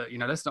us, that,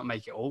 let's not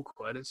make it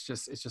awkward. It's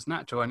just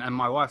natural. And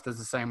my wife does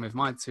the same with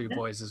my two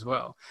boys as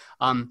well.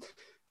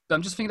 But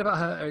I'm just thinking about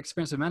her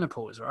experience with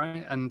menopause.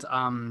 Right. And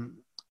I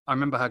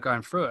remember her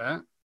going through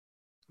it,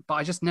 but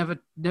I just never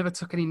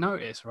took any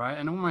notice, right?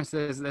 And almost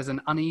there's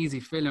an uneasy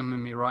feeling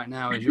in me right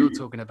now as you're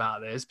talking about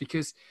this,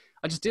 because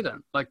I just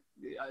didn't. Like,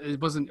 it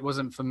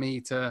wasn't for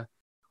me to,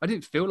 I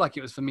didn't feel like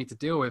it was for me to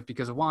deal with,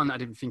 because one, I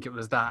didn't think it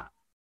was that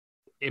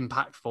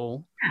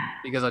impactful,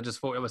 because I just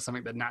thought it was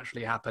something that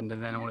naturally happened,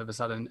 and then all of a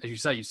sudden, as you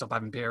say, you stop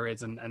having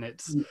periods and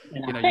it's,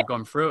 you've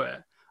gone through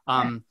it.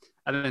 And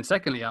then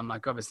secondly, I'm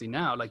like, obviously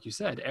now, like you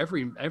said,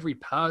 every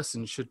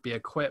person should be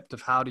equipped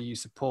of how do you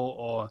support,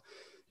 or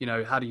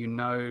how do you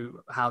know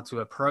how to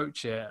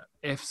approach it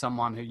if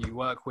someone who you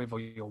work with, or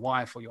your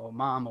wife or your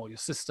mom or your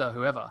sister,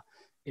 whoever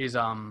is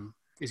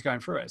going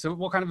through it. So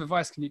what kind of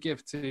advice can you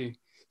give to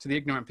the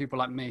ignorant people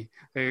like me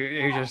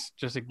who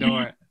just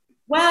ignore it?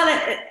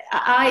 Well,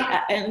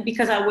 and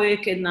because I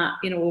work in that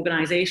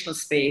organizational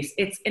space,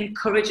 it's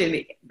encouraging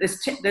me.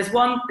 There's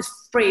one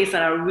phrase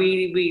that I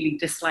really, really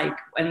dislike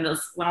when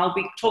I'll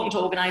be talking to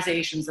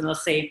organizations and they'll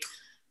say,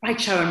 right,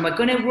 Sharon, we're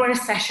going to run a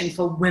session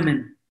for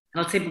women.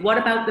 And I'll say, but what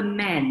about the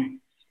men?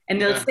 And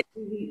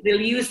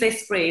they'll use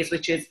this phrase,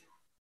 which is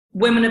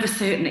women of a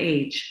certain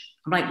age.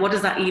 I'm like, what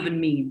does that even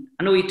mean?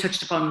 I know you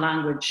touched upon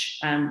language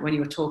when you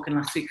were talking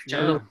last week, which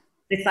I love.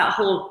 It's that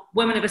whole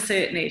women of a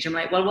certain age. I'm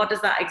like, well, what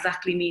does that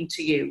exactly mean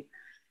to you?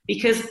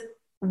 Because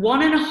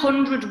 1 in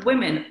 100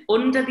 women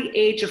under the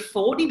age of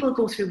 40 will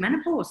go through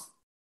menopause.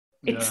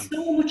 It's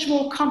so much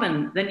more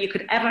common than you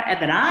could ever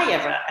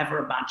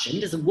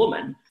imagined as a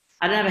woman.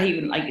 I never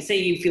even, like you say,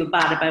 you feel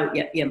bad about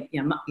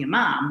your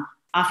mom.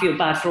 I feel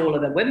bad for all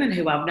of the women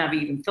who I've never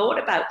even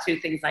thought about, through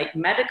things like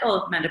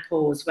medical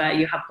menopause, where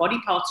you have body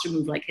parts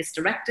removed, like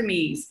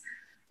hysterectomies,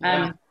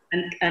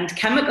 and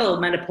chemical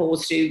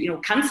menopause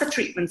through, cancer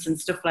treatments and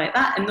stuff like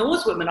that. And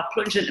those women are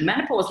plunged into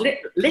menopause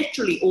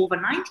literally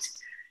overnight.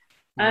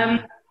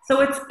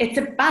 So it's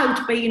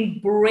about being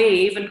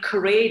brave and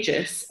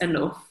courageous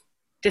enough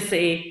to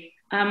say,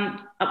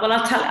 well,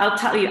 I'll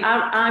tell you,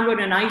 I run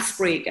an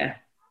icebreaker.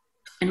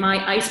 And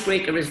my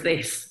icebreaker is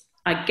this.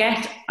 I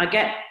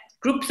get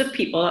groups of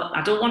people.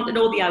 I don't want to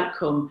know the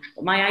outcome,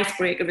 but my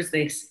icebreaker is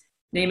this.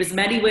 Name as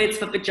many words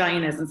for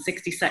vaginas in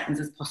 60 seconds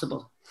as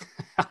possible.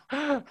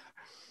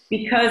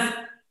 Because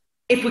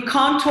if we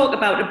can't talk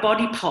about a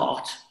body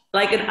part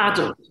like an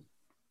adult,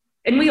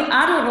 and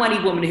I don't know any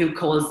woman who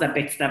calls their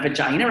bits their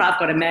vagina, I've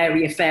got a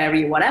Mary, a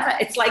fairy, whatever.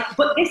 It's like,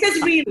 but this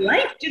is real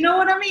life. Do you know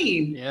what I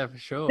mean? Yeah, for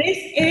sure. This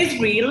is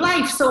real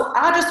life. So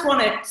I just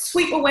want to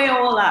sweep away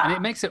all that. And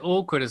it makes it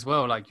awkward as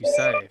well, like you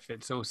say, if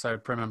it's also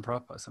prim and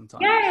proper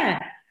sometimes.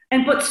 Yeah.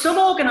 But some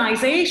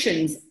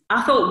organisations,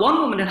 I thought one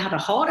woman had a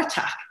heart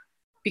attack,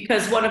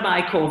 because one of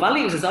my core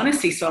values is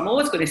honesty. So I'm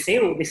always going to say,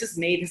 oh, this is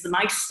me, this is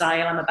my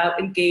style. I'm about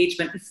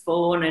engagement and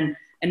fun and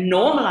and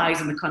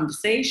normalising the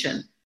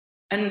conversation.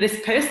 And this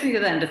person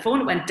at the end of the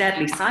phone went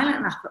deadly silent,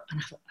 and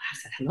I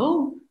said,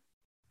 hello.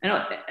 And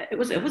it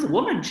was a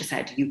woman. She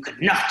said, you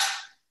could not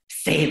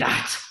say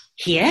that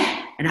here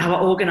in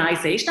our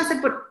organisation. I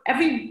said, but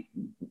every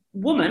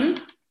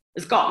woman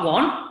has got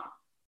one.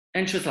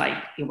 And she was like,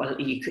 well,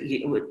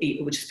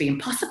 it would just be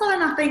impossible.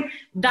 And I think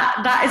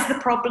that is the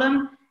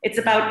problem. It's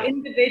about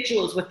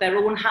individuals with their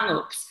own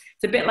hang-ups.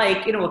 It's a bit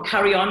like, a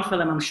Carry On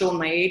film. I'm showing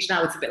my age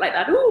now. It's a bit like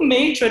that. Oh,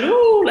 matron.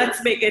 Oh,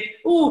 let's make it.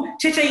 Oh,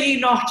 titter ye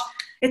not.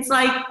 It's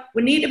like,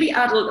 we need to be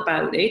adult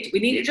about it. We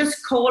need to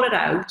just call it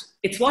out.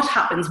 It's what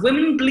happens.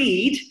 Women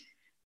bleed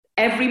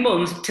every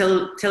month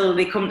till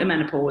they come to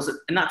menopause.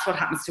 And that's what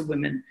happens to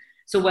women.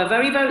 So we're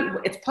very, very,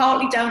 it's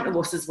partly down to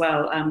us as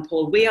well,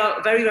 Paul. We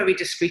are very, very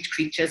discreet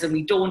creatures, and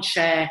we don't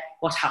share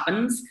what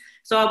happens.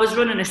 So I was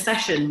running a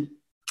session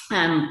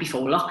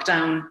before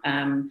lockdown,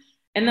 and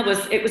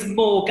it was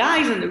more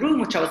guys in the room,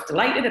 which I was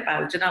delighted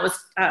about. And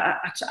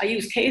I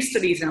used case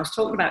studies, and I was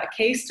talking about a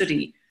case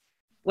study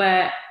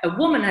where a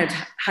woman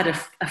had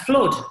a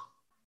flood.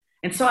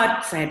 And so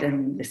I'd said,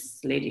 and this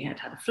lady had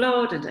a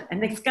flood,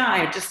 and this guy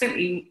had just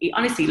simply, he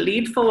honestly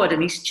leaned forward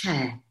in his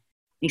chair. And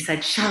he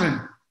said,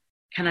 Sharon,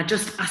 can I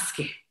just ask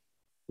you,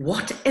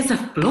 what is a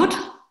flood?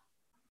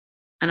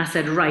 And I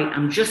said, right,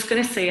 I'm just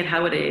going to say it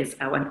how it is.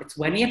 I went, it's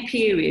when your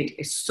period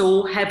is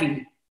so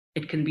heavy,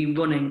 it can be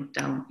running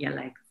down your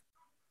legs.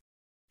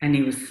 And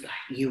he was like,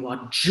 you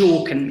are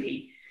joking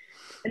me.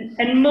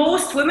 And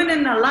most women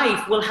in their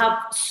life will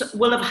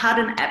have had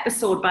an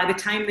episode by the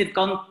time they've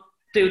gone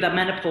through their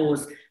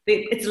menopause.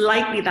 It's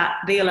likely that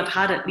they'll have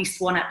had at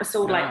least one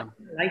episode like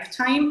in a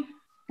lifetime.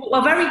 But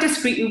we're very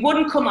discreet. I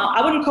wouldn't come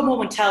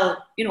home and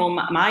tell,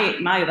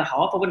 my other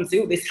half. I wouldn't say,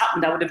 oh, this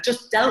happened. I would have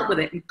just dealt with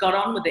it and got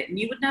on with it, and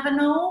you would never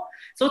know.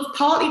 So it's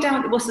partly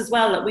down to us as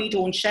well that we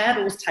don't share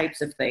those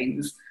types of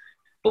things.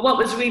 But what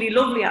was really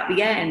lovely at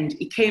the end,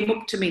 he came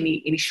up to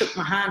me and he shook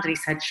my hand and he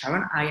said,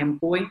 Sharon, I am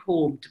going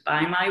home to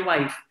buy my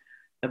wife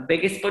the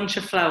biggest bunch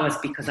of flowers,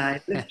 because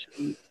I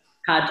literally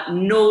had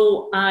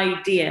no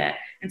idea.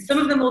 And some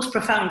of the most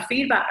profound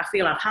feedback I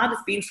feel I've had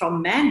has been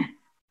from men.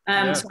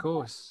 Of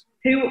course.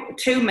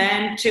 Two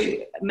men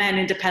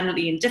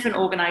independently in different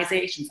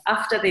organisations,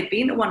 after they'd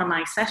been to one of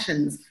my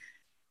sessions,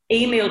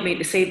 emailed me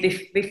to say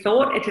they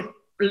thought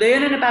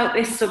learning about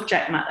this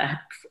subject matter,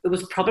 it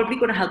was probably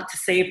going to help to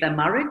save their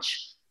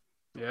marriage.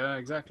 Yeah,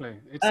 exactly.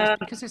 It's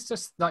because it's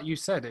just like you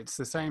said, it's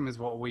the same as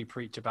what we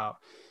preach about,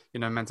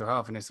 mental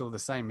health, and it's all the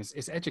same.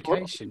 It's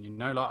education,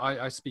 like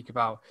I speak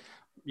about,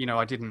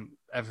 I didn't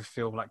ever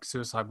feel like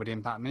suicide would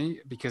impact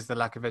me because the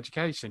lack of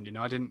education.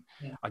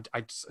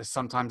 I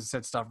sometimes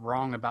said stuff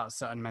wrong about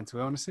certain mental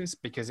illnesses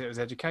because it was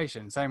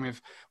education. Same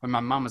with when my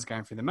mum was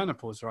going through the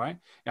menopause, right?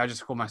 I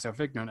just called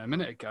myself ignorant a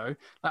minute ago.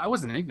 Like, I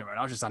wasn't ignorant.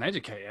 I was just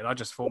uneducated. I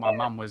just thought my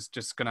mum was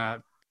just going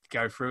to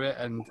go through it.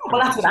 And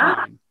that's what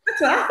I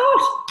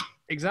thought.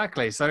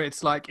 Exactly. So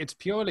it's like, it's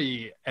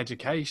purely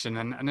education.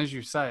 And as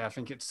you say, I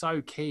think it's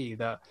so key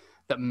that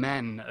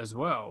men as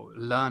well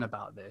learn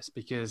about this,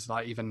 because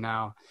like even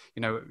now,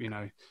 if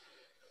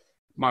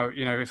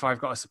I've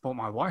got to support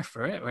my wife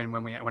for it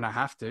when I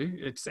have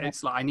to,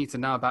 it's like I need to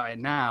know about it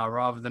now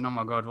rather than, oh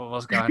my God,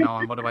 what's going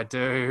on? What do I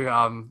do?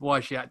 Why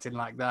is she acting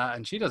like that?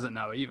 And she doesn't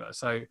know either.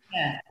 So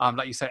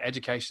like you say,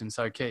 education is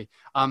so key.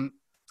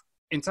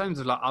 In terms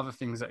of like other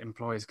things that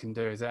employers can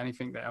do, is there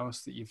anything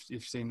else that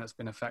you've seen that's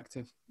been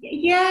effective?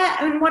 Yeah,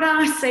 I mean, what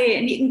I say,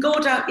 and you can go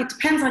down, it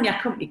depends on your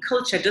company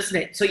culture,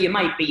 doesn't it? So you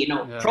might be,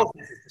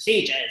 processes,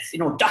 procedures,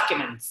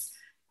 documents.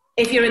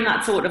 If you're in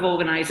that sort of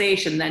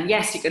organisation, then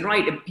yes, you can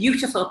write a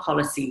beautiful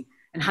policy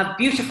and have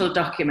beautiful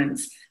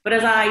documents. But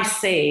as I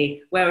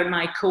say, wearing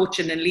my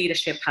coaching and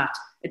leadership hat,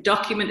 a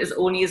document is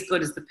only as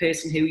good as the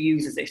person who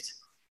uses it.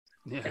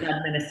 And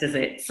administers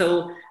it.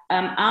 So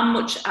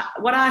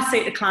what I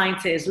say to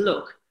clients is,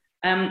 look,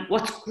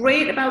 what's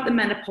great about the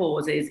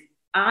menopause is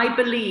I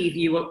believe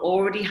you will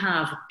already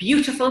have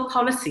beautiful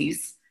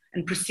policies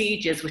and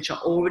procedures which are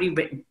already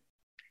written.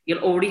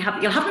 You'll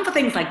have them for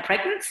things like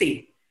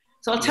pregnancy.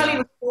 So I'll tell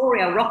you a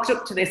story. I rocked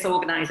up to this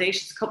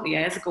organisation a couple of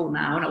years ago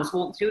now, and I was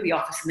walking through the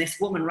office, and this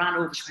woman ran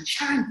over. She went,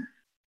 Sharon,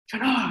 oh,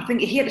 I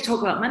think you're here to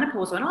talk about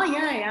menopause. I went, oh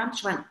yeah, I am.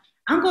 She went,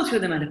 I'm going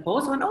through the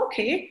menopause. I went,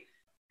 okay.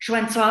 She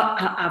went, so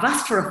I've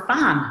asked for a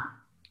fan.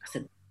 I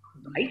said,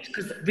 right,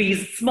 because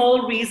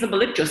small,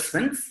 reasonable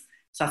adjustments.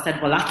 So I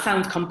said, well, that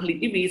sounds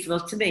completely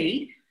reasonable to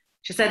me.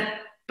 She said,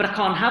 but I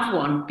can't have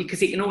one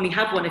because you can only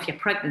have one if you're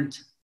pregnant.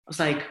 I was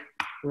like,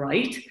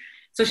 right.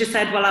 So she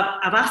said, well,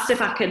 I've asked if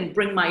I can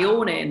bring my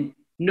own in.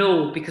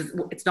 No, because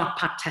it's not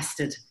PAT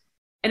tested.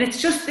 And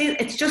it's just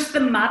the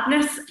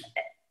madness.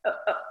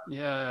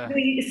 Yeah. You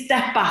need to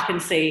step back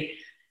and say,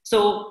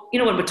 so,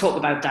 when we talk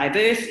about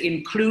diversity,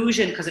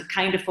 inclusion, because it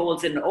kind of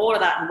falls into all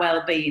of that, and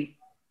well-being,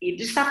 you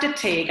just have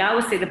to I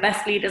always say the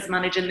best leaders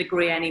manage in the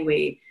grey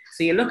anyway.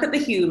 So you look at the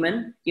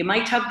human, you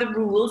might have the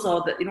rules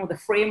or the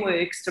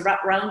frameworks to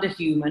wrap around a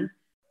human,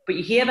 but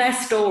you hear their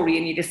story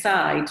and you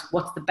decide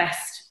what's the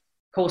best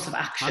course of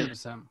action.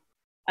 100%.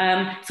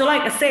 So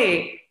like I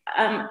say,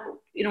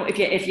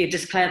 if you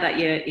declare that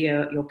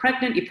you're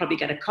pregnant, you probably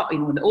get a car.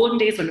 In the olden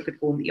days when you could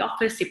go in the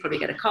office, you probably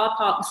get a car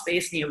parking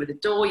space near the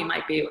door. You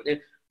might be able to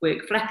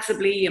work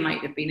flexibly. You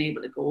might have been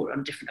able to go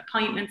on different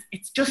appointments.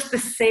 It's just the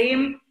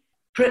same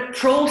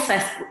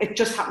process. It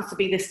just happens to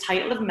be this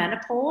title of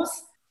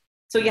menopause.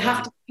 So you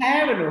have to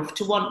care enough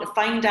to want to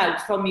find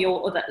out from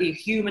your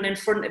human in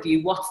front of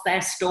you what's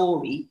their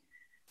story.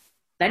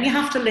 Then you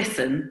have to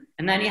listen,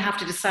 and then you have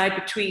to decide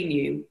between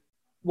you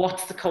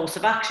what's the course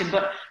of action.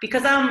 But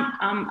because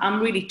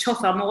I'm really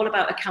tough, I'm all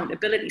about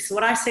accountability. So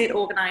what I say to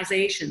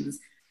organisations,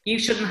 you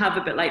shouldn't have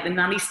a bit like the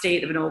nanny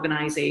state of an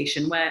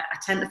organisation, where I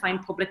tend to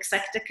find public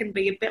sector can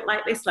be a bit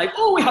like this, like,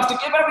 oh, we have to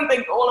give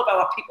everything to all of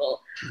our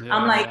people.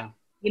 I'm like,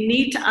 you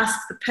need to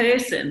ask the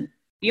person.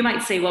 You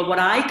might say, well, what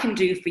I can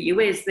do for you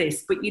is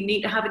this, but you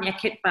need to have in your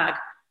kit bag.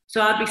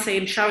 So I'd be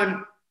saying,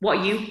 Sharon, what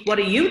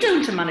are you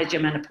doing to manage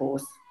your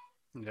menopause?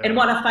 Yeah. And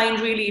what I find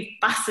really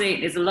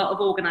fascinating is a lot of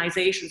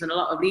organisations and a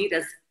lot of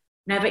leaders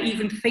never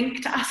even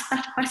think to ask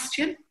that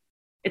question.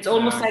 It's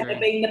almost like they're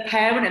being the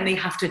parent and they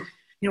have to,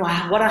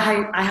 what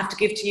I have to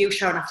give to you,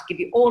 Sharon, I have to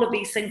give you all of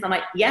these things. I'm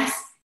like, yes,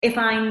 if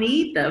I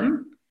need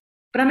them,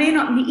 but I may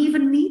not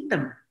even need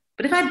them.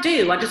 But if I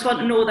do, I just want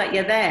to know that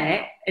you're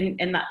there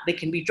and that they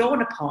can be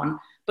drawn upon.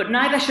 But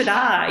neither should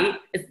I,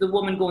 as the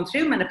woman going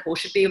through menopause,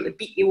 should be able to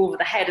beat you over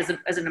the head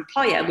as an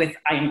employer with,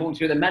 I am going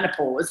through the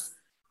menopause.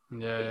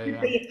 It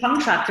could be a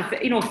contract of,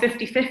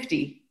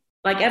 50-50,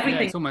 like everything.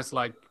 Yeah, it's almost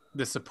like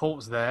the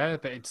support's there,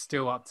 but it's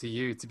still up to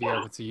you to be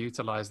able to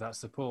utilize that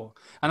support.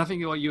 And I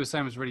think what you were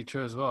saying was really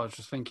true as well. I was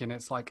just thinking,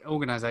 it's like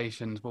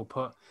organizations will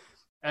put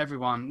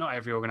everyone, not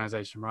every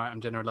organization, right?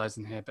 I'm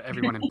generalizing here, but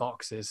everyone in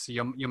boxes. So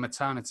your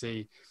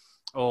maternity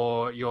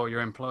or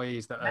your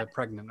employees that are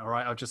pregnant, all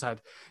right? I've just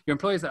had your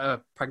employees that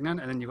are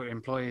pregnant, and then you've got your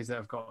employees that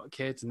have got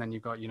kids, and then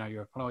you've got,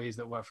 your employees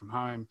that work from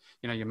home,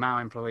 your male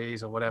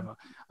employees or whatever.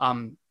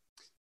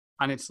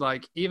 And it's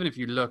like, even if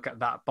you look at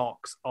that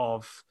box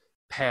of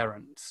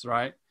parents,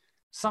 right?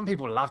 Some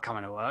people love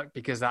coming to work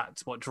because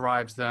that's what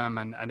drives them,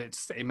 and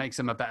it makes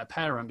them a better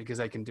parent because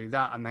they can do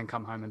that and then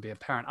come home and be a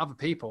parent. Other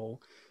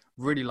people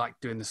really like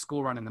doing the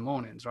school run in the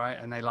mornings, right?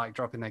 And they like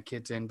dropping their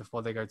kids in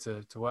before they go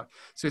to work.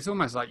 So it's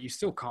almost like you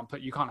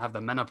can't have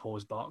the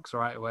menopause box,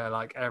 right? Where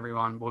like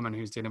woman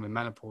who's dealing with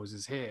menopause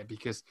is here,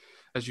 because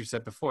as you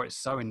said before, it's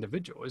so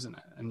individual, isn't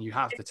it? And you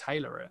have to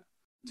tailor it.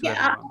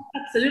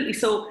 Absolutely.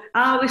 So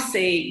I always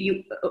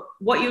say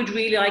what you'd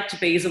really like to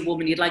be as a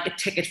woman, you'd like a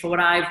ticket for what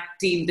I've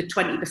deemed the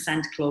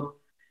 20% club,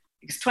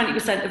 because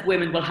 20% of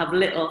women will have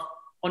little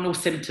or no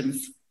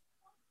symptoms.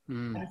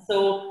 And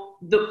so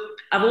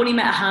I've only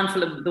met a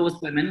handful of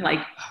those women. Like,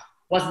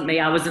 wasn't me.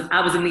 I was in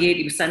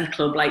the 80%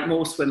 club, like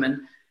most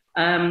women.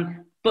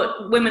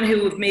 But women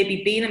who have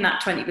maybe been in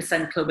that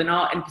 20% club and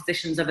are in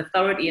positions of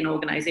authority in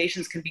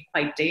organisations can be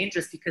quite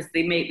dangerous, because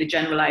they make the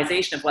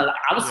generalisation of, well,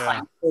 I was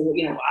fine. So,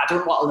 I don't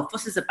know what all the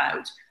fuss is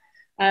about.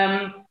 But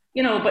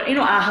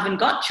I haven't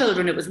got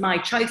children. It was my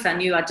choice. I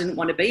knew I didn't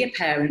want to be a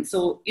parent.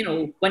 So,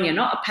 when you're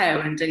not a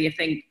parent and you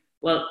think,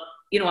 well,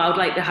 I would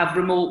like to have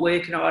remote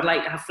working, or I'd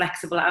like to have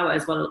flexible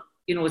hours. Well,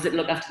 is it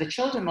look after the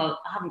children? Well,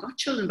 I haven't got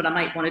children, but I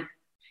might want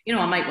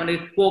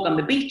to walk on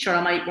the beach, or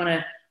I might want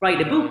to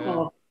write a book,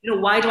 or,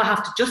 why do I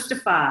have to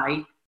justify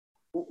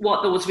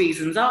what those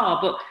reasons are?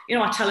 But,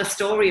 I tell a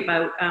story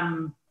about,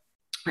 and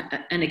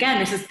again,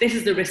 this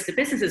is the risk to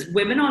businesses.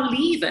 Women are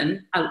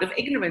leaving out of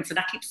ignorance. And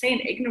I keep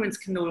saying ignorance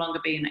can no longer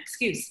be an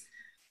excuse.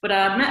 But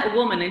I met a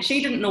woman, and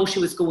she didn't know she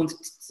was going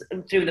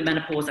through the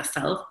menopause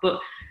herself, but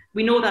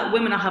we know that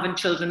women are having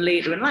children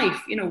later in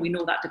life. We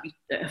know that to be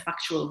a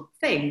factual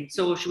thing.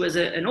 So she was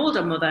an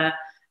older mother.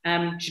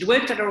 She'd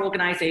worked at her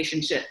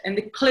organisation, and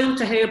the clue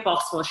to her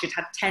boss was she'd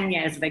had 10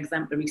 years of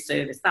exemplary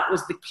service. That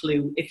was the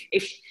clue.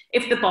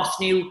 If the boss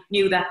knew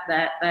that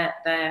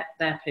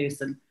their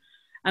person.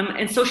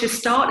 And so she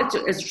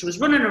started as she was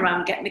running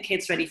around getting the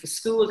kids ready for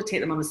school, to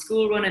take them on the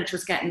school run, and she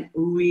was getting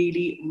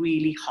really,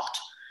 really hot.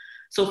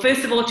 So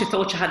first of all, she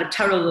thought she had a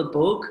terrible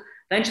bug.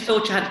 Then she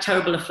thought she had a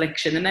terrible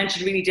affliction, and then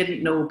she really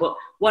didn't know. But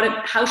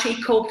how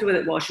she coped with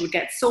it was she would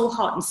get so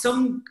hot, and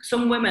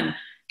some women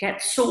get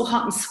so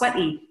hot and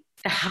sweaty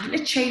they're having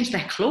to change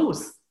their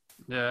clothes.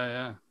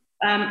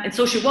 And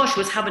so she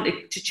was having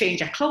to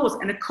change her clothes,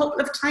 and a couple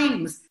of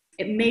times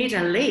it made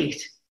her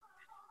late.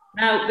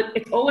 Now,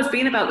 it's always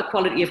been about the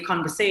quality of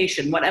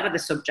conversation, whatever the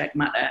subject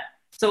matter.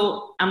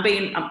 So I'm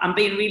being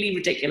really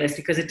ridiculous,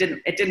 because it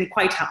didn't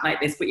quite happen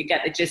like this, but you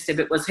get the gist of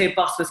it. Was her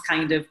boss was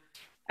kind of,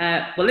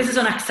 well, this is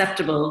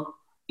unacceptable.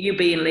 You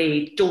being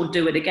late, don't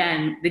do it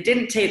again. They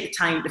didn't take the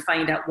time to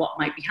find out what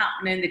might be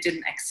happening. They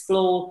didn't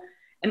explore.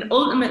 And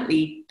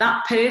ultimately,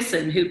 that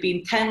person who'd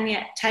been 10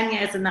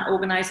 years in that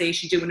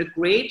organisation, doing a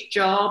great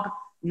job,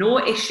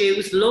 no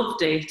issues,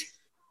 loved it,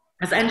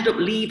 has ended up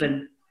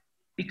leaving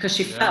because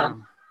she felt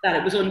that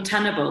it was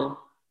untenable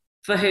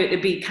for her to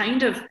be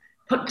kind of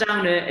put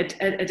down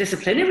a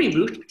disciplinary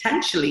route,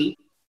 potentially,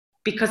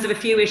 because of a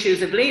few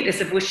issues of lateness,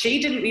 of which she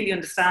didn't really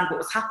understand what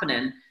was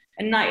happening.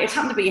 And now it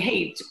happened to be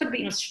it could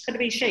have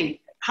been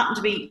she, happened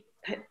to be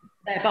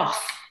their boss.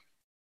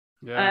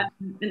 Yeah.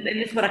 And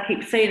this is what I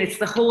keep saying. It's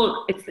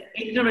the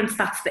ignorance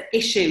that's the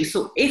issue.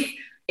 So if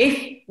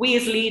we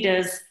as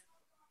leaders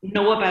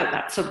know about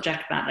that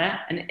subject matter,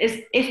 and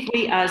if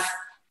we as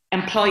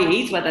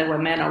employees, whether we're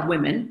men or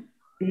women,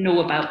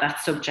 know about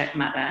that subject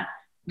matter,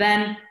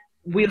 then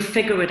we'll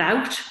figure it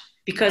out.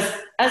 Because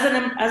as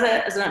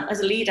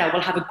a leader,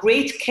 we'll have a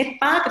great kit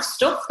bag of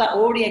stuff that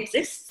already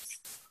exists.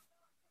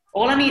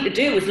 All I need to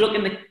do is look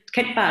in the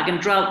kit bag and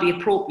draw out the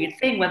appropriate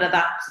thing, whether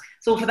that's...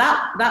 So for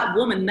that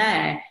woman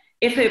there,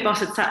 if her boss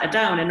had sat her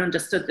down and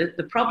understood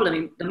the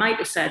problem, they might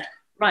have said,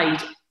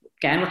 right,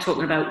 again, we're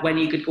talking about when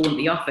you could go into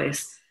the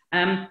office.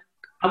 I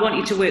want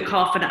you to work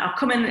half an hour. I'll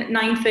come in at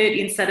 9:30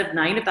 instead of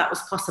 9, if that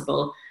was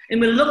possible.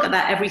 And we'll look at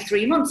that every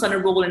 3 months on a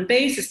rolling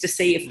basis to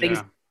see if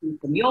things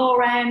from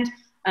your end.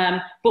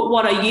 But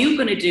what are you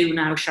going to do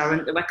now,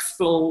 Sharon, to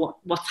explore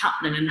what's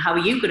happening, and how are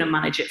you going to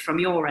manage it from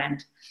your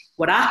end?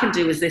 What I can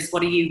do is this.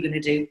 What are you going to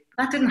do?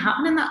 That didn't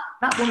happen, and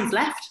that woman's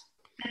left.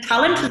 The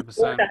talent is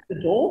at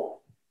the door.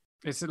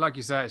 It's like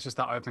you say, it's just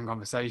that open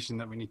conversation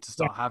that we need to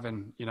start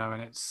having,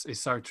 and it's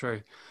so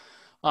true.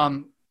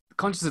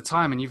 Conscious of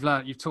time, and you've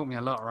taught me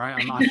a lot,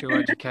 right? And I feel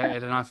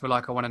educated, and I feel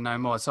like I want to know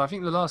more. So I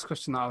think the last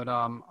question that I would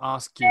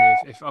ask you,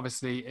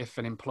 if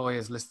an employer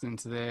is listening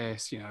to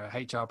this,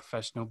 HR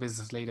professional,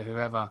 business leader,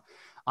 whoever,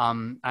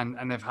 and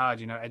they've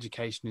heard,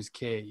 education is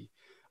key.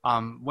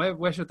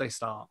 Where should they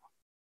start?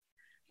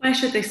 Where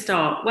should they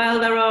start? Well,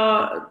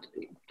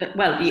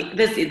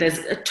 there's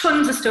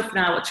tons of stuff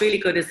now. What's really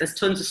good is there's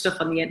tons of stuff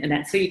on the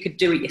internet, so you could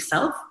do it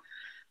yourself.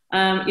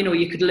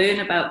 You could learn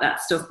about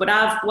that stuff. But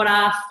what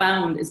I've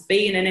found is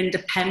being an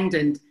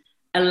independent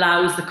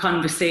allows the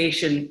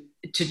conversation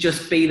to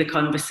just be the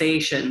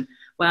conversation.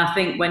 Where I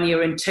think when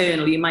you're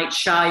internal, you might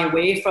shy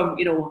away from,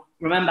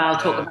 remember I'll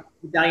talk about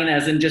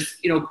vaginas and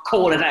just,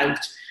 call it out.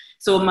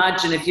 So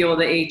imagine if you're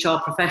the HR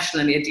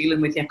professional and you're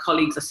dealing with your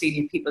colleagues or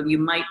senior people, you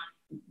might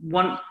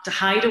want to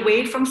hide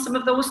away from some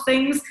of those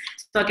things.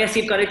 So I guess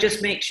you've got to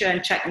just make sure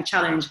and check and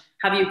challenge.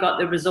 Have you got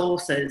the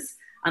resources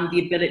and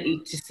the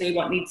ability to say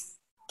what needs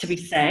to be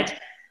said?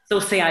 So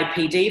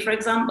CIPD, for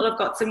example, have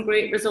got some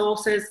great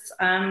resources,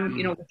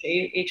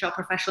 which HR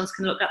professionals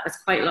can look at. There's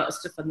quite a lot of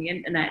stuff on the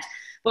internet.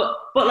 But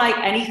like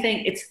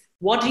anything, it's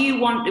what do you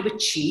want to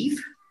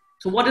achieve?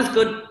 So what is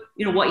good,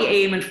 what you're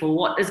aiming for?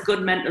 What is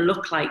good meant to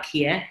look like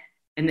here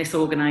in this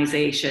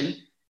organisation?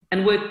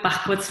 And work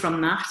backwards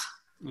from that.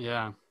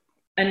 Yeah.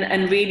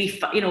 And really,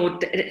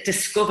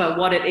 discover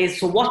what it is.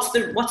 So what's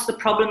the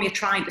problem you're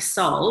trying to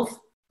solve?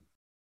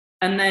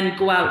 And then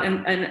go out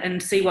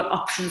and see what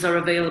options are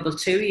available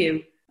to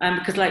you.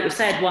 Because like we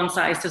said, one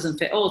size doesn't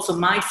fit all. So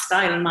my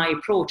style and my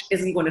approach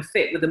isn't going to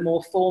fit with a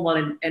more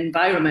formal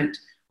environment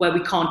where we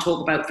can't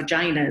talk about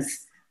vaginas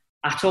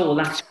at all.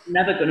 That's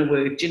never going to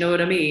work. Do you know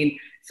what I mean?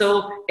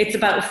 So it's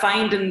about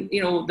finding,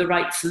 the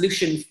right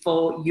solution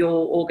for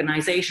your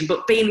organisation,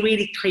 but being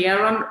really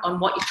clear on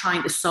what you're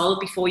trying to solve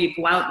before you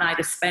go out and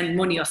either spend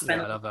money or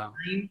spend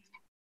time.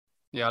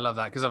 Yeah, I love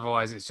that, because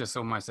otherwise it's just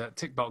almost a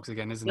tick box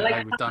again, isn't it?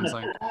 Hey,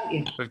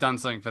 we've done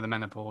something for the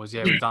menopause.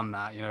 Yeah, we've done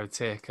that,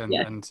 tick,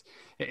 and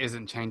it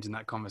isn't changing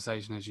that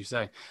conversation, as you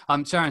say.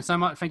 Sharon,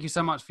 thank you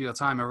so much for your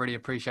time. I really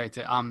appreciate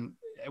it.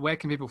 Where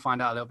can people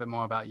find out a little bit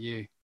more about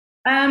you?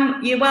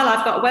 Well,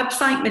 I've got a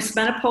website, Miss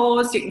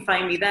Menopause. You can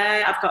find me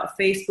there. I've got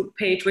a Facebook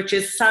page, which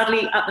is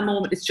sadly at the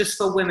moment it's just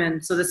for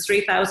women. So there's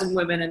 3,000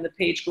 women, and the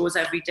page goes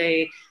every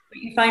day. But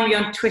you can find me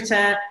on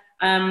Twitter.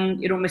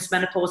 Miss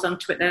Menopause on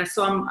Twitter.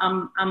 So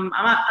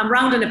I'm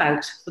rounding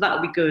about. So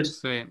that'll be good.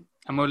 Sweet.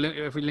 And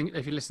if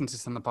you listen to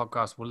this on the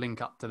podcast, we'll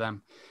link up to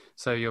them,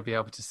 so you'll be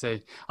able to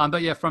see.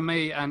 But yeah, from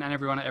me and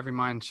everyone at Every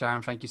Mind,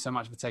 Sharon, thank you so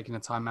much for taking the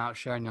time out,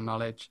 sharing your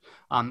knowledge.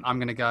 I'm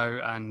going to go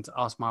and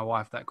ask my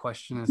wife that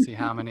question and see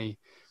how many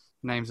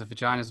names of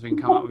vaginas we can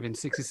come up with in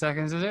 60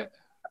 seconds, is it?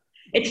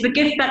 It's the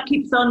gift that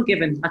keeps on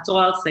giving. That's all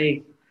I'll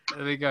say.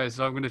 There we go.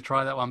 So I'm going to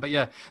try that one. But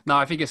yeah, no,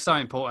 I think it's so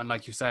important,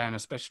 like you say, and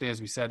especially as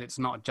we said, it's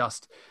not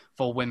just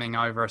for women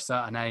over a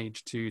certain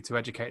age to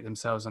educate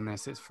themselves on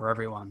this. It's for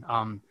everyone.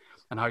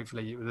 And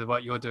hopefully with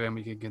what you're doing,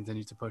 we can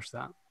continue to push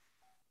that.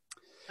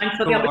 Thanks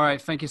for cool. All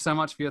right. Thank you so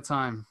much for your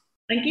time.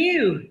 Thank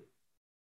you.